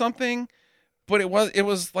version of something, but it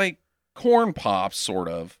was like corn pops, sort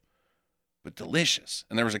of, but delicious.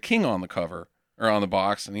 And there was a king on the cover. Or on the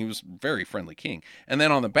box, and he was very friendly king. And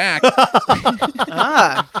then on the back,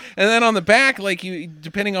 like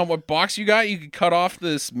depending on what box you got, you could cut off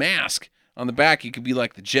this mask on the back. You could be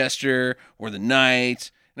like the jester or the knight,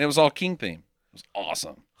 and it was all king theme. It was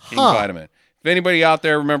awesome. King Vitamin. If anybody out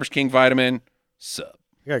there remembers King Vitamin, sup.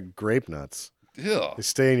 You got grape nuts. Ew. They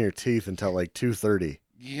stay in your teeth until like 2:30.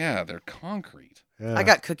 Yeah, they're concrete. Yeah. I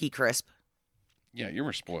got Cookie Crisp. Yeah, you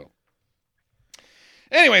were spoiled.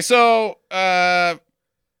 Anyway, so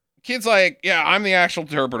kid's like, yeah, I'm the actual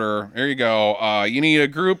interpreter. Here you go. You need a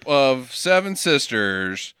group of 7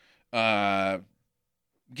 sisters.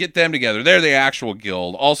 Get them together. They're the actual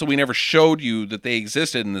guild. Also, we never showed you that they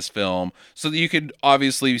existed in this film, so that you could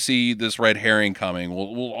obviously see this red herring coming.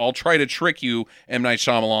 I'll try to trick you, M. Night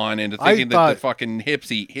Shyamalan, into thinking that the fucking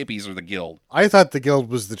hippies are the guild. I thought the guild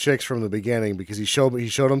was the chicks from the beginning because he showed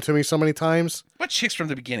them to me so many times. What chicks from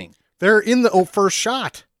the beginning? They're in the first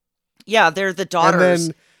shot. Yeah, they're the daughters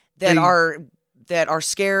that are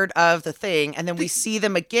scared of the thing, and then we see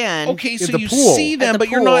them again. Okay, so you pool. see them, but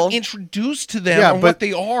you're not introduced to them or what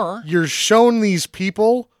they are. You're shown these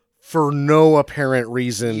people for no apparent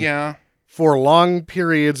reason. Yeah. For long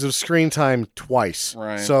periods of screen time twice.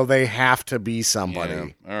 Right. So they have to be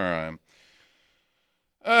somebody. Yeah.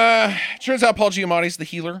 All right. Turns out Paul Giamatti's the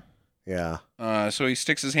healer. Yeah. So he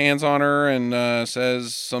sticks his hands on her and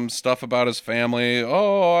says some stuff about his family.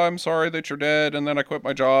 Oh, I'm sorry that you're dead. And then I quit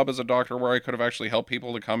my job as a doctor where I could have actually helped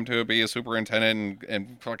people to come to be a superintendent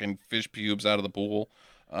and fucking fish pubes out of the pool.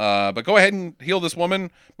 But go ahead and heal this woman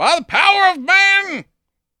by the power of man.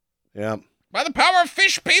 Yeah. By the power of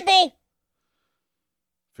fish people.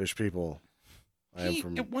 Fish people. He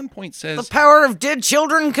at one point says the power of dead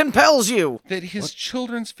children compels you. That his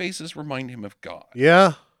children's faces remind him of God.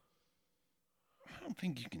 Yeah. I don't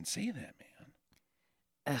think you can say that, man.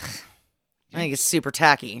 Ugh. I think it's super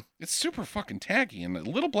tacky. It's super fucking tacky and a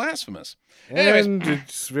little blasphemous. And Anyways,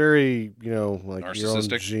 it's very, like your own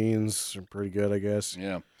narcissistic. genes are pretty good, I guess.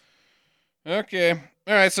 Yeah. Okay. All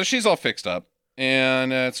right, so she's all fixed up.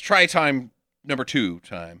 And it's try time number 2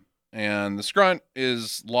 time. And the scrunt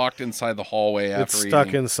is locked inside the hallway after It's stuck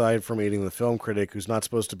eating. inside from eating the film critic who's not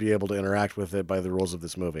supposed to be able to interact with it by the rules of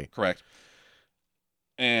this movie. Correct.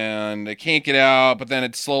 And it can't get out, but then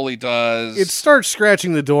it slowly does. It starts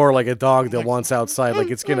scratching the door like a dog that wants outside, like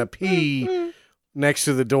it's going to pee next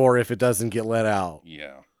to the door if it doesn't get let out.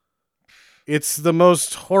 Yeah. It's the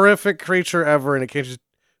most horrific creature ever, and it can't just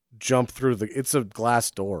jump through it's a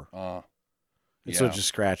glass door. And so it just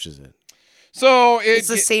scratches it. So it's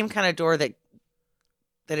the same kind of door that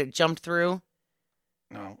it jumped through.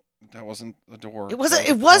 No, that wasn't the door. It was.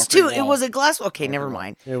 It was too. It was a glass. Okay, never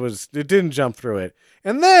mind. It didn't jump through it,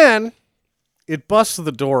 and then it busts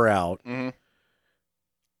the door out,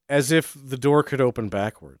 as if the door could open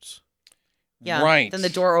backwards. Yeah. Right. Then the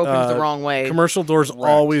door opens the wrong way. Commercial doors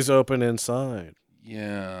always open inside.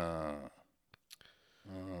 Yeah.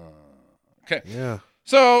 Okay. Yeah.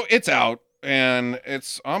 So it's out. And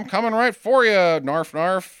I'm coming right for you, Narf,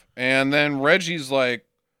 Narf. And then Reggie's like,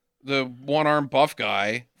 the one-armed buff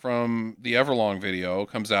guy from the Everlong video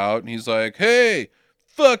comes out, and he's like, hey,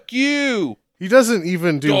 fuck you. He doesn't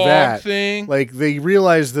even do dog that. Thing. Like, they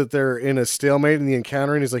realize that they're in a stalemate in the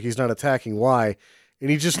encounter, and he's like, he's not attacking. Why? And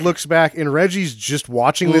he just looks back, and Reggie's just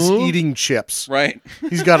watching this eating chips. Right.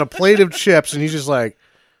 He's got a plate of chips, and he's just like,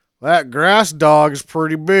 that grass dog's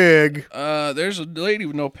pretty big. There's a lady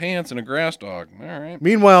with no pants and a grass dog. All right.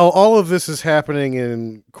 Meanwhile, all of this is happening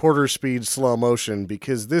in quarter speed slow motion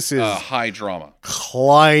because this is high drama.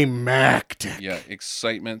 Climactic. Yeah,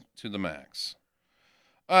 excitement to the max.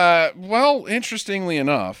 Well, interestingly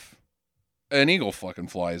enough, an eagle fucking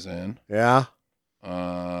flies in. Yeah.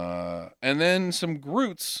 And then some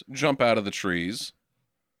Groots jump out of the trees.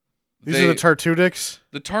 These are the Tartudics?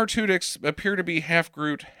 The Tartudics appear to be half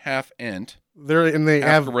Groot, half Ent. They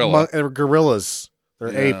have gorilla. gorillas.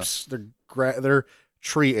 They're apes. They're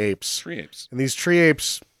tree apes. Tree apes. And these tree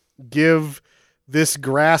apes give this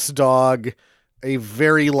grass dog a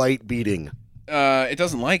very light beating. It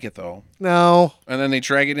doesn't like it, though. No. And then they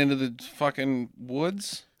drag it into the fucking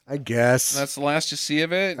woods. I guess. That's the last you see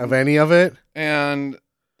of it. Of any of it. And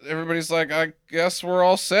everybody's like, I guess we're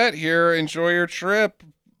all set here. Enjoy your trip,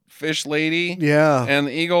 fish lady. Yeah. And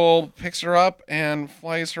the eagle picks her up and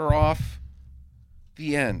flies her off.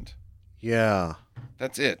 The end. Yeah.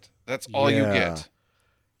 That's it. That's all you get.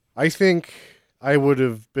 I think I would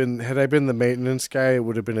have been, had I been the maintenance guy, it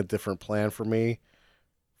would have been a different plan for me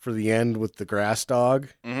for the end with the grass dog.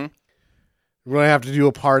 Mm-hmm. We don't have to do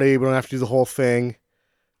a party. We don't have to do the whole thing.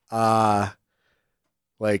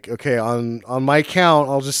 Like, okay, on my count,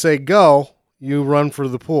 I'll just say go. You run for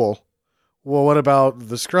the pool. Well, what about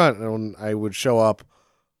the scrunt? And I would show up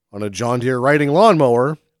on a John Deere riding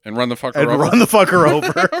lawnmower and run the fucker and over. run the fucker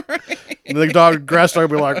over. Right. And the grass dog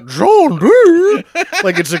would be like, John Deere,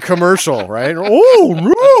 like it's a commercial, right?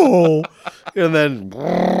 Oh no! And then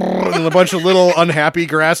a bunch of little unhappy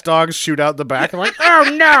grass dogs shoot out the back. And like, oh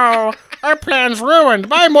no, our plan's ruined.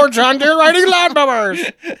 Buy more John Deere riding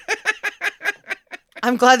lawnmowers.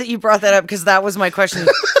 I'm glad that you brought that up because that was my question.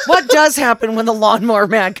 What does happen when the lawnmower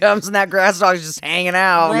man comes and that grass dog is just hanging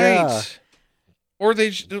out? Right. Yeah. Or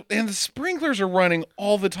and the sprinklers are running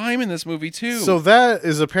all the time in this movie too. So that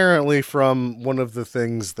is apparently from one of the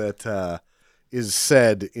things that is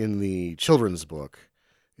said in the children's book,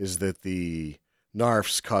 is that the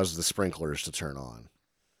Narfs caused the sprinklers to turn on.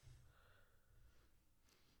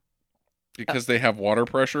 Because they have water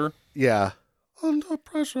pressure? Yeah. Under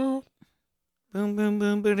pressure. Boom, boom,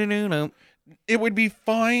 boom, boom, boom, boom. It would be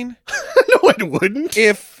fine No, it wouldn't.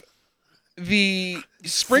 if the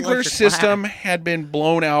sprinkler Electric system had been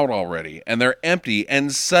blown out already and they're empty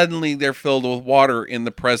and suddenly they're filled with water in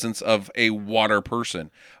the presence of a water person.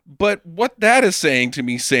 But what that is saying to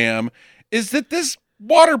me, Sam, is that this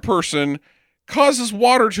water person causes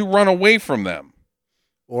water to run away from them.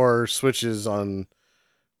 Or switches on...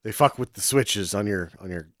 They fuck with the switches on your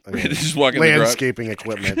Just walking the garage. landscaping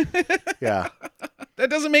equipment. Yeah. That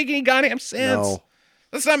doesn't make any goddamn sense. No.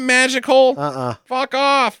 That's not magical. Uh-uh. Fuck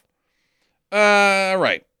off.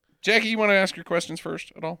 Right. Jackie, you want to ask your questions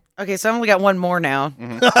first at all? Okay, so I've only got one more now.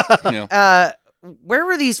 Yeah. Where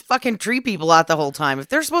were these fucking tree people at the whole time? If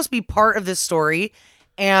they're supposed to be part of this story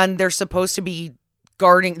and they're supposed to be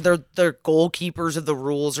guarding, they're goalkeepers of the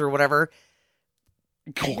rules or whatever.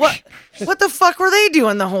 What the fuck were they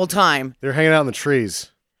doing the whole time? They're hanging out in the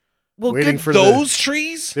trees. Well, waiting good. for Those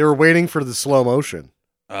trees? They were waiting for the slow motion.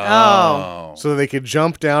 Oh. So they could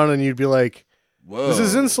jump down and you'd be like, Whoa. this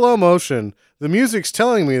is in slow motion. The music's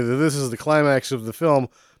telling me that this is the climax of the film,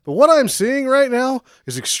 but what I'm seeing right now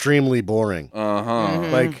is extremely boring. Uh-huh.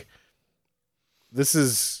 Like, this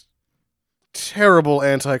is terrible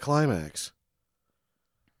anticlimax.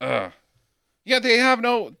 Yeah, they have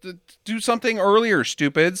do something earlier,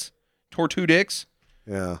 stupids. Tortu dicks.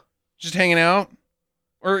 Yeah. Just hanging out.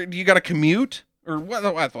 Or you got to commute? Or what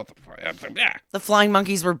the fuck? Yeah. The flying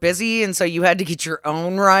monkeys were busy, and so you had to get your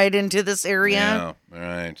own ride into this area. Yeah,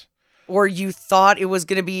 right. Or you thought it was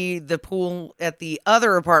going to be the pool at the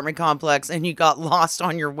other apartment complex, and you got lost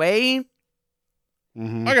on your way.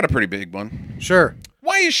 Mm-hmm. I got a pretty big one. Sure.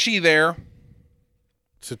 Why is she there?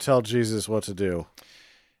 To tell Jesus what to do.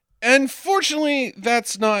 Unfortunately,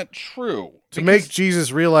 that's not true. To make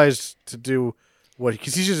Jesus realize to do what,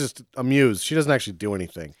 because he's just amused. She doesn't actually do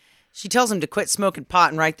anything. She tells him to quit smoking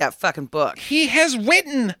pot and write that fucking book. He has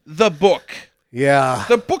written the book. Yeah.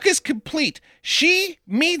 The book is complete. She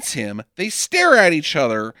meets him. They stare at each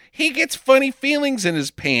other. He gets funny feelings in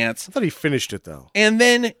his pants. I thought he finished it, though. And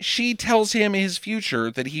then she tells him his future,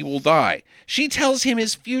 that he will die. She tells him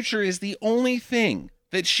his future is the only thing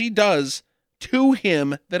that she does to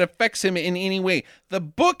him that affects him in any way. The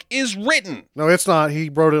book is written. No, it's not. He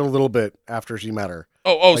wrote it a little bit after she met her.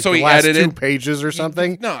 Oh, Like so the he last edited 2 pages or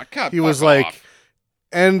something. No, God, he was fuck like, off.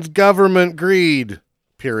 "And government greed."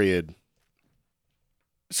 Period.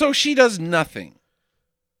 So she does nothing.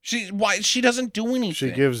 She doesn't do anything.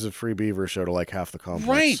 She gives a free beaver show to like half the complex.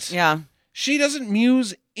 Right. Yeah. She doesn't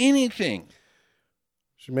muse anything.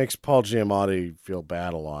 She makes Paul Giamatti feel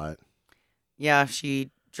bad a lot. Yeah, she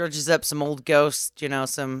dredges up some old ghosts,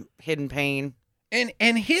 some hidden pain.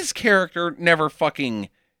 And his character never fucking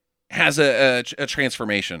has a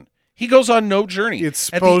transformation. He goes on no journey. It's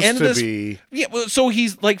At the supposed end of to this- be. Yeah, well, so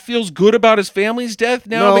he's like feels good about his family's death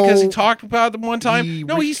now No, because he talked about them one time. he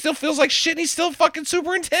No, he still feels like shit. And he's still fucking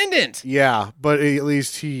superintendent. Yeah, but at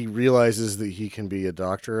least he realizes that he can be a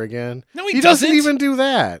doctor again. No, he doesn't doesn't. even do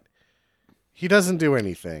that. He doesn't do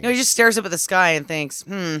anything. No, he just stares up at the sky and thinks,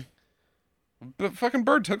 But fucking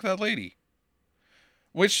Bird took that lady.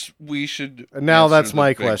 Which we should. And now answer that's the my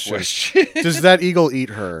big question. Does that eagle eat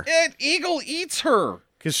her? That eagle eats her.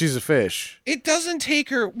 Because she's a fish. It doesn't take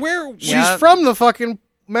her. Where? She's from the fucking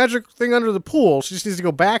magic thing under the pool. She just needs to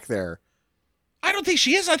go back there. I don't think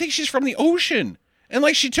she is. I think she's from the ocean. And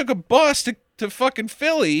like she took a bus to fucking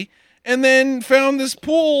Philly and then found this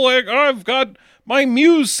pool. Like, oh, I've got my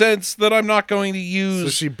muse sense that I'm not going to use. So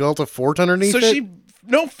she built a fort underneath it? she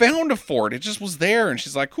found a fort. It just was there. And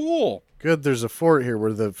she's like, cool. Good, there's a fort here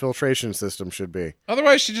where the filtration system should be.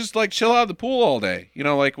 Otherwise, she just like chill out at the pool all day.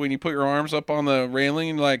 Like when you put your arms up on the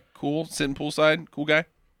railing and like cool, sitting poolside, cool guy.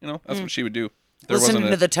 That's what she would do. There listening wasn't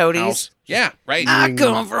to a the Toadies. house. Yeah, right. I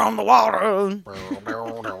come from the water.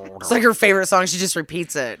 It's like her favorite song. She just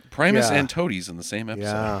repeats it. Primus Yeah. and Toadies in the same episode.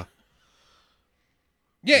 Yeah.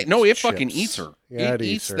 Yeah, no, it Chips. fucking eats her. Yeah, it it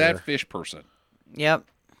eats eats her. that fish person. Yep.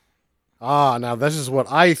 Now this is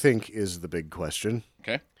what I think is the big question.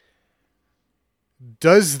 Okay.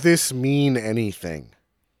 Does this mean anything?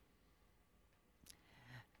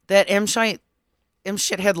 That M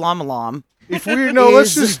shithead llama llama. If we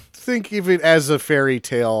let's just think of it as a fairy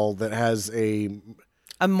tale that has a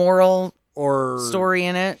moral or story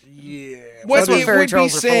in it. Yeah. What That's what it fairy would be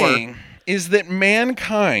tales are for. saying is that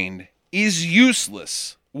mankind is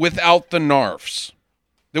useless without the Narfs.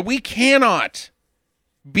 That we cannot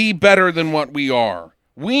be better than what we are.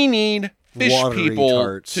 We need fish Watery people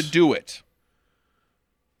tarts. to do it.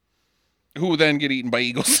 Who then get eaten by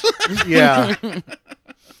eagles. Yeah.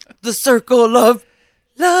 The circle of love.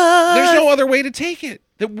 There's no other way to take it.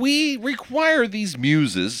 That we require these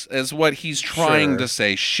muses, as what he's trying Sure. to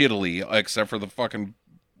say shittily, except for the fucking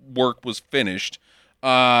work was finished,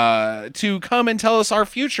 to come and tell us our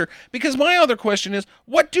future. Because my other question is,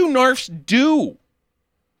 what do Narfs do?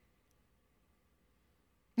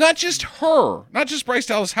 Not just her, not just Bryce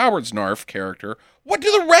Dallas Howard's Narf character. What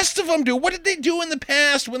do the rest of them do? What did they do in the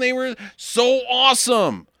past when they were so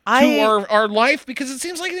awesome to our life? Because it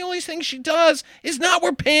seems like the only thing she does is not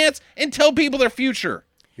wear pants and tell people their future.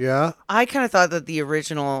 Yeah. I kind of thought that the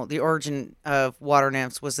origin of water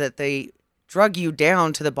nymphs was that they drug you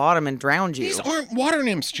down to the bottom and drowned you. These aren't water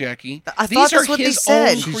nymphs, Jackie. I These thought are that's what they his said.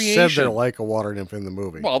 own She creation. said they're like a water nymph in the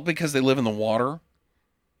movie. Well, because they live in the water.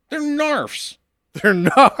 They're Narfs. They're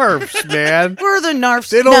Narfs, man. We're the Narfs,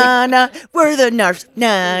 They don't- na-na. We're the Narfs,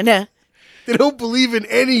 na-na. They don't believe in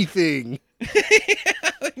anything.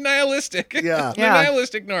 Nihilistic. Yeah. The Yeah.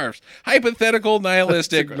 nihilistic Narfs. Hypothetical,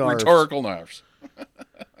 nihilistic, Narfs. rhetorical Narfs.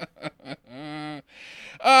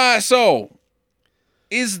 So,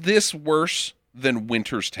 is this worse than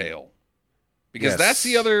Winter's Tale? Because Yes. that's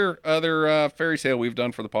the other fairy tale we've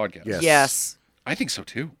done for the podcast. Yes. Yes. I think so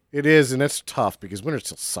too. It is, and it's tough because Winter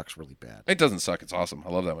still sucks really bad. It doesn't suck. It's awesome. I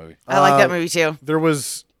love that movie. I like that movie too. There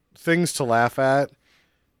was things to laugh at.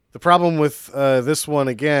 The problem with this one,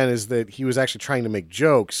 again, is that he was actually trying to make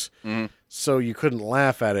jokes, so you couldn't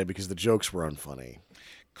laugh at it because the jokes were unfunny.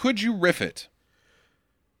 Could you riff it?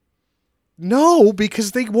 No,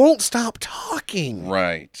 because they won't stop talking.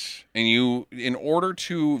 Right. And you, in order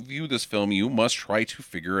to view this film, you must try to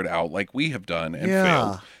figure it out like we have done and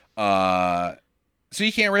Yeah. failed. So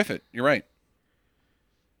you can't riff it. You're right.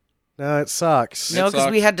 No, it sucks. No, because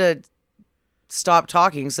sucks. we had to stop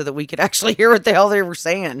talking so that we could actually hear what the hell they were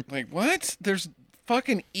saying. Like, what? There's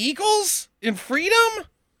fucking eagles in freedom?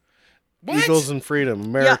 What? Eagles and freedom,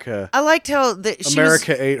 America. I liked how that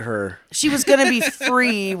America ate her. she was going to be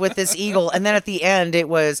free with this eagle, and then at the end it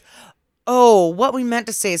was, oh, what we meant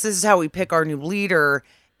to say is this is how we pick our new leader,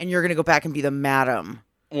 and you're going to go back and be the madam.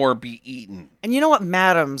 Or be eaten. And you know what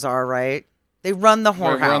madams are, right? They run the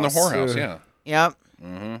whorehouse. We're on the whorehouse, yeah. Yep.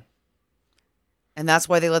 Mm-hmm. And that's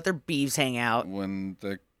why they let their beeves hang out. When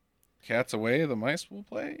the cat's away, the mice will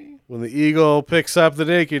play. When the eagle picks up the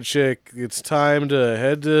naked chick, it's time to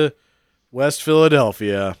head to West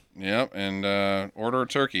Philadelphia. Yep, and order a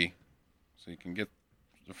turkey so you can get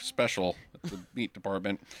the special at the meat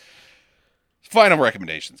department. Final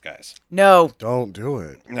recommendations, guys. No. Don't do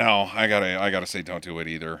it. No, I gotta say, don't do it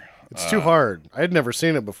either. It's too hard. I had never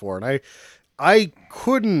seen it before, and I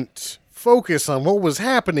couldn't focus on what was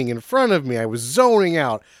happening in front of me. I was zoning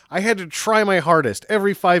out. I had to try my hardest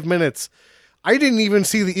every 5 minutes. I didn't even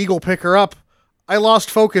see the eagle pick her up. I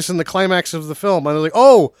lost focus in the climax of the film. I was like,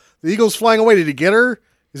 oh, the eagle's flying away. Did he get her?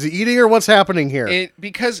 Is he eating her? What's happening here?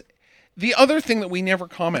 Because the other thing that we never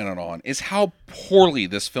commented on is how poorly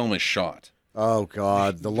this film is shot. Oh,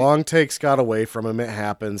 God. The long takes got away from him. It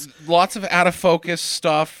happens. Lots of out of focus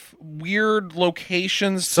stuff, weird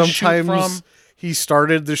locations to shoot Sometimes from. he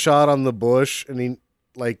started the shot on the bush, and he,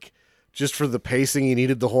 like, just for the pacing, he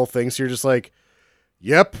needed the whole thing. So you're just like,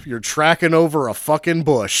 yep, you're tracking over a fucking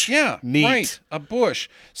bush. Yeah, Neat. right. A bush.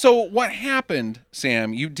 So what happened,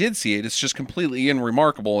 Sam, you did see it, it's just completely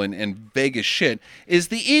unremarkable and vague as shit, is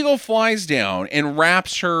the eagle flies down and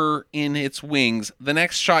wraps her in its wings. The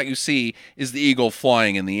next shot you see is the eagle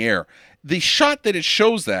flying in the air. The shot that it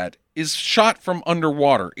shows that is shot from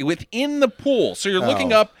underwater, within the pool. So you're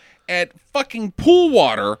looking up at fucking pool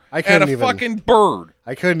water I at couldn't a even- fucking bird.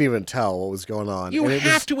 I couldn't even tell what was going on. You And it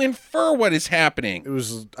have to infer what is happening.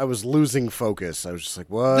 I was losing focus. I was just like,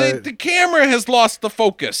 what? The camera has lost the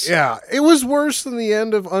focus. Yeah, it was worse than the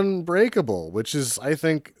end of Unbreakable, which is, I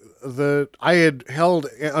think, I had held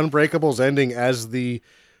Unbreakable's ending as the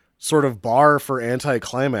sort of bar for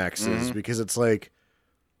anticlimaxes because it's like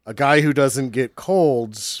a guy who doesn't get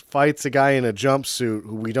colds fights a guy in a jumpsuit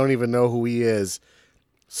who we don't even know who he is.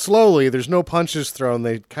 Slowly, there's no punches thrown.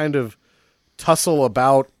 They kind of tussle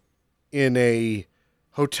about in a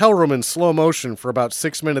hotel room in slow motion for about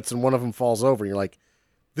 6 minutes, and one of them falls over. And you're like,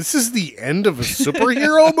 this is the end of a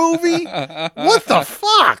superhero movie? What the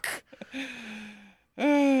fuck?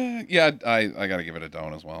 Yeah, I got to give it a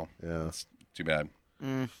don't as well. Yeah. It's too bad.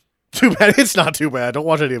 Too bad. It's not too bad. Don't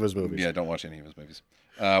watch any of his movies. Yeah, don't watch any of his movies.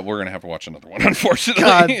 We're going to have to watch another one, unfortunately.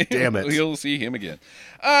 God damn it. You'll see him again.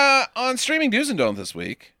 On streaming do's and don'ts this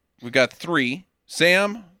week, We've got 3.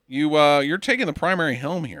 Sam, you're taking the primary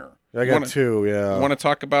helm here. I got 2, yeah. You want to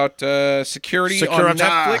talk about Security on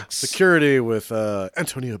Netflix? Security with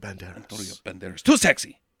Antonio Banderas. Too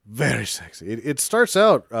sexy. Very sexy. It starts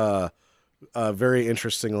out very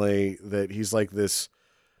interestingly that he's like this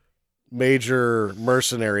major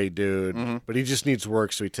mercenary dude, but he just needs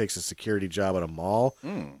work, so he takes a security job at a mall.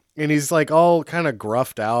 And he's like all kind of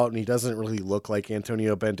gruffed out, and he doesn't really look like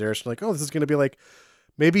Antonio Banderas. I'm like, oh, this is going to be like,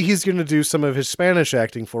 maybe he's going to do some of his Spanish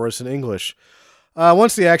acting for us in English.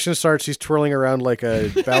 Once the action starts, he's twirling around like a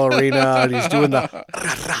ballerina, and he's doing the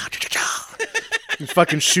he's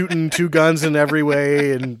fucking shooting 2 guns in every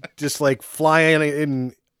way, and just like flying.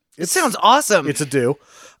 And it sounds awesome. It's a do.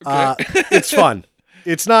 It's fun.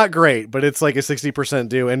 It's not great, but it's like a 60%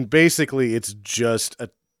 do. And basically, it's just a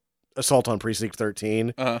Assault on Precinct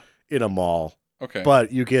 13 in a mall. Okay.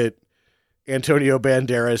 But you get Antonio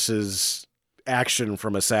Banderas's action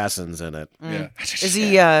from assassins in it. Yeah. Is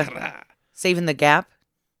he saving the Gap?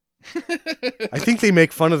 I think they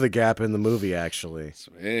make fun of the Gap in the movie, actually.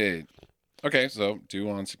 Sweet. Okay, so due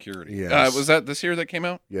on Security. Yes. Was that this year that came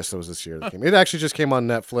out? Yes, that was this year that came. It actually just came on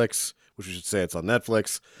Netflix, which we should say it's on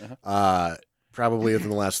Netflix. Probably within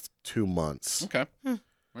the last 2 months. Okay. All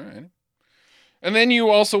right. And then you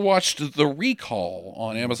also watched The Recall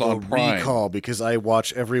on Amazon Prime. Recall, because I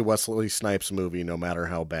watch every Wesley Snipes movie, no matter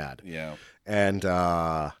how bad. Yeah. And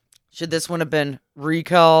should this one have been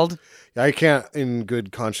recalled? I can't, in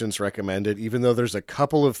good conscience, recommend it, even though there's a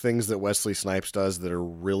couple of things that Wesley Snipes does that are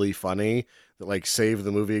really funny, that like save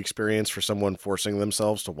the movie experience for someone forcing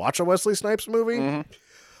themselves to watch a Wesley Snipes movie.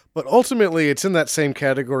 But ultimately, it's in that same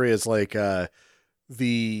category as like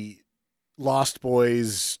the Lost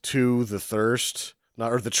Boys 2, The Thirst,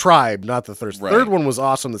 or The Tribe, not The Thirst. The third one was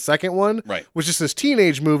awesome. The second one was just this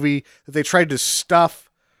teenage movie that they tried to stuff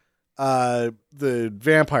the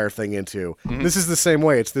vampire thing into. This is the same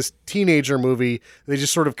way. It's this teenager movie. They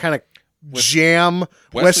just sort of kind of jam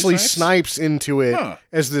Wesley Snipes into it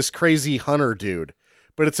as this crazy hunter dude.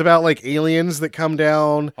 But it's about like aliens that come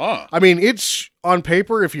down. I mean, it's on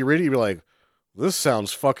paper, if you read it, you'd be like, this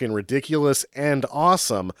sounds fucking ridiculous and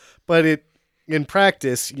awesome. But in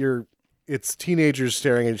practice, it's teenagers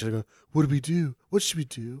staring at each other going, what do we do? What should we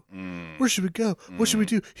do? Where should we go? What should we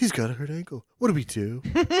do? He's got a hurt ankle. What do we do?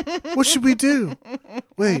 What should we do?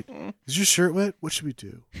 Wait, is your shirt wet? What should we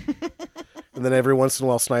do? And then every once in a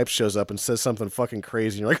while, Snipes shows up and says something fucking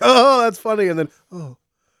crazy. And you're like, oh, that's funny. And then, oh,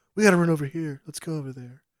 we got to run over here. Let's go over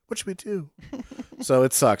there. What should we do? So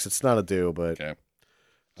it sucks. It's not a do, but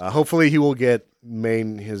hopefully he will get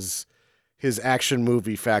his action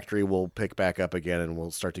movie factory will pick back up again, and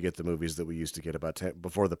we'll start to get the movies that we used to get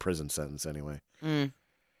before the prison sentence anyway. Well,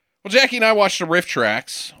 Jackie and I watched a riff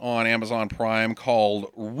tracks on Amazon Prime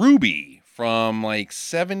called Ruby from like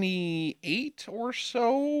 78 or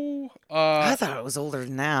so. I thought it was older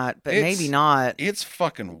than that, but maybe not. It's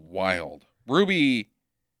fucking wild. Ruby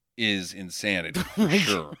is insanity for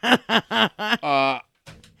sure. I'd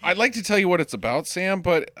like to tell you what it's about, Sam,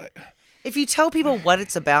 but if you tell people what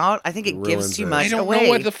it's about, I think it gives too much away. I don't know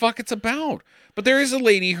what the fuck it's about. But there is a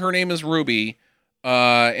lady, her name is Ruby,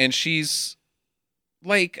 and she's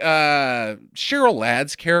like Cheryl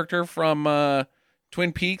Ladd's character from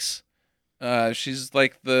Twin Peaks. She's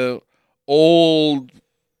like the old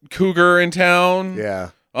cougar in town. Yeah.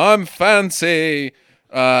 I'm fancy.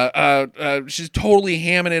 She's totally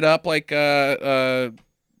hamming it up like no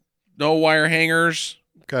wire hangers.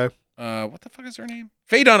 Okay. What the fuck is her name?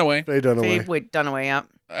 Faye Dunaway. Faye Dunaway, yeah.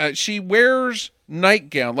 She wears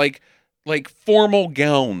nightgown, like formal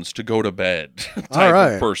gowns to go to bed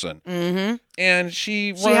type of person. Mm-hmm. And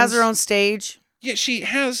she has her own stage. Yeah, she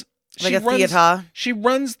has like a theater. She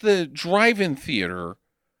runs the drive-in theater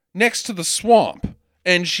next to the swamp,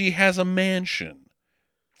 and she has a mansion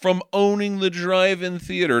from owning the drive-in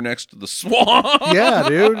theater next to the swamp. Yeah,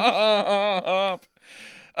 dude.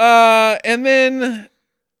 And then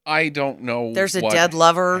I don't know. There's a dead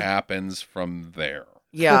lover. Happens from there.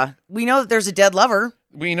 Yeah, we know that there's a dead lover.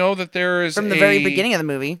 We know that there is from the very beginning of the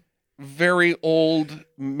movie. Very old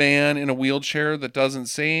man in a wheelchair that doesn't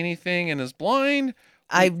say anything and is blind.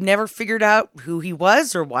 I've never figured out who he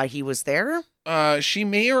was or why he was there. She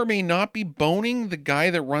may or may not be boning the guy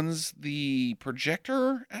that runs the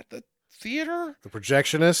projector at the theater. The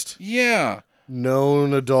projectionist? Yeah.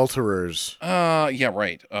 Known adulterers. Yeah,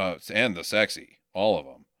 right. And the sexy. All of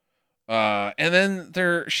them. And then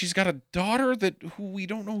she's got a daughter who we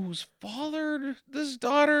don't know who's fathered this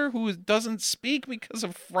daughter, who doesn't speak because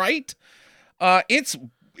of fright. I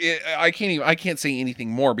can't say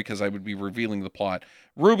anything more because I would be revealing the plot.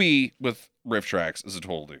 Ruby with riff tracks is a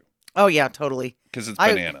total do. Oh yeah, totally. Because it's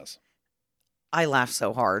bananas. I laughed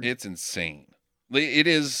so hard. It's insane. It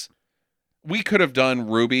is. We could have done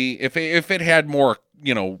Ruby if it had more,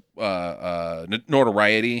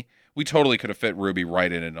 notoriety. We totally could have fit Ruby right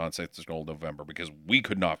in Nonsensical November because we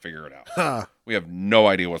could not figure it out. We have no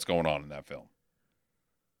idea what's going on in that film.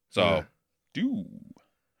 So,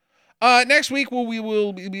 next week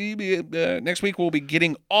we'll be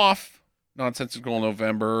getting off Nonsensical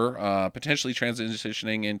November, potentially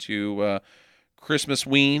transitioning into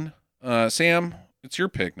Christmas-ween. Sam, it's your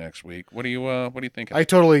pick next week. What do you think? I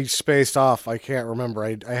totally spaced off. I can't remember.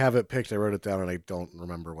 I have it picked. I wrote it down, and I don't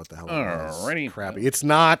remember what the hell it was. Alrighty. Crappy. It's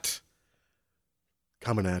not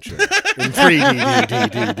Coming at You in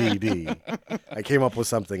 3D. I came up with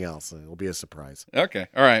something else, and it'll be a surprise. Okay.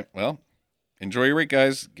 All right. Well, enjoy your week,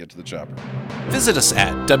 guys. Get to the chopper. Visit us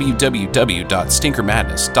at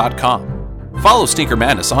www.stinkermadness.com. Follow Stinker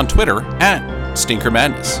Madness on Twitter at Stinker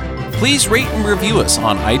Madness. Please rate and review us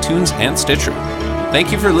on iTunes and Stitcher.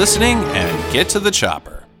 Thank you for listening, and get to the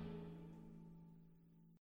chopper.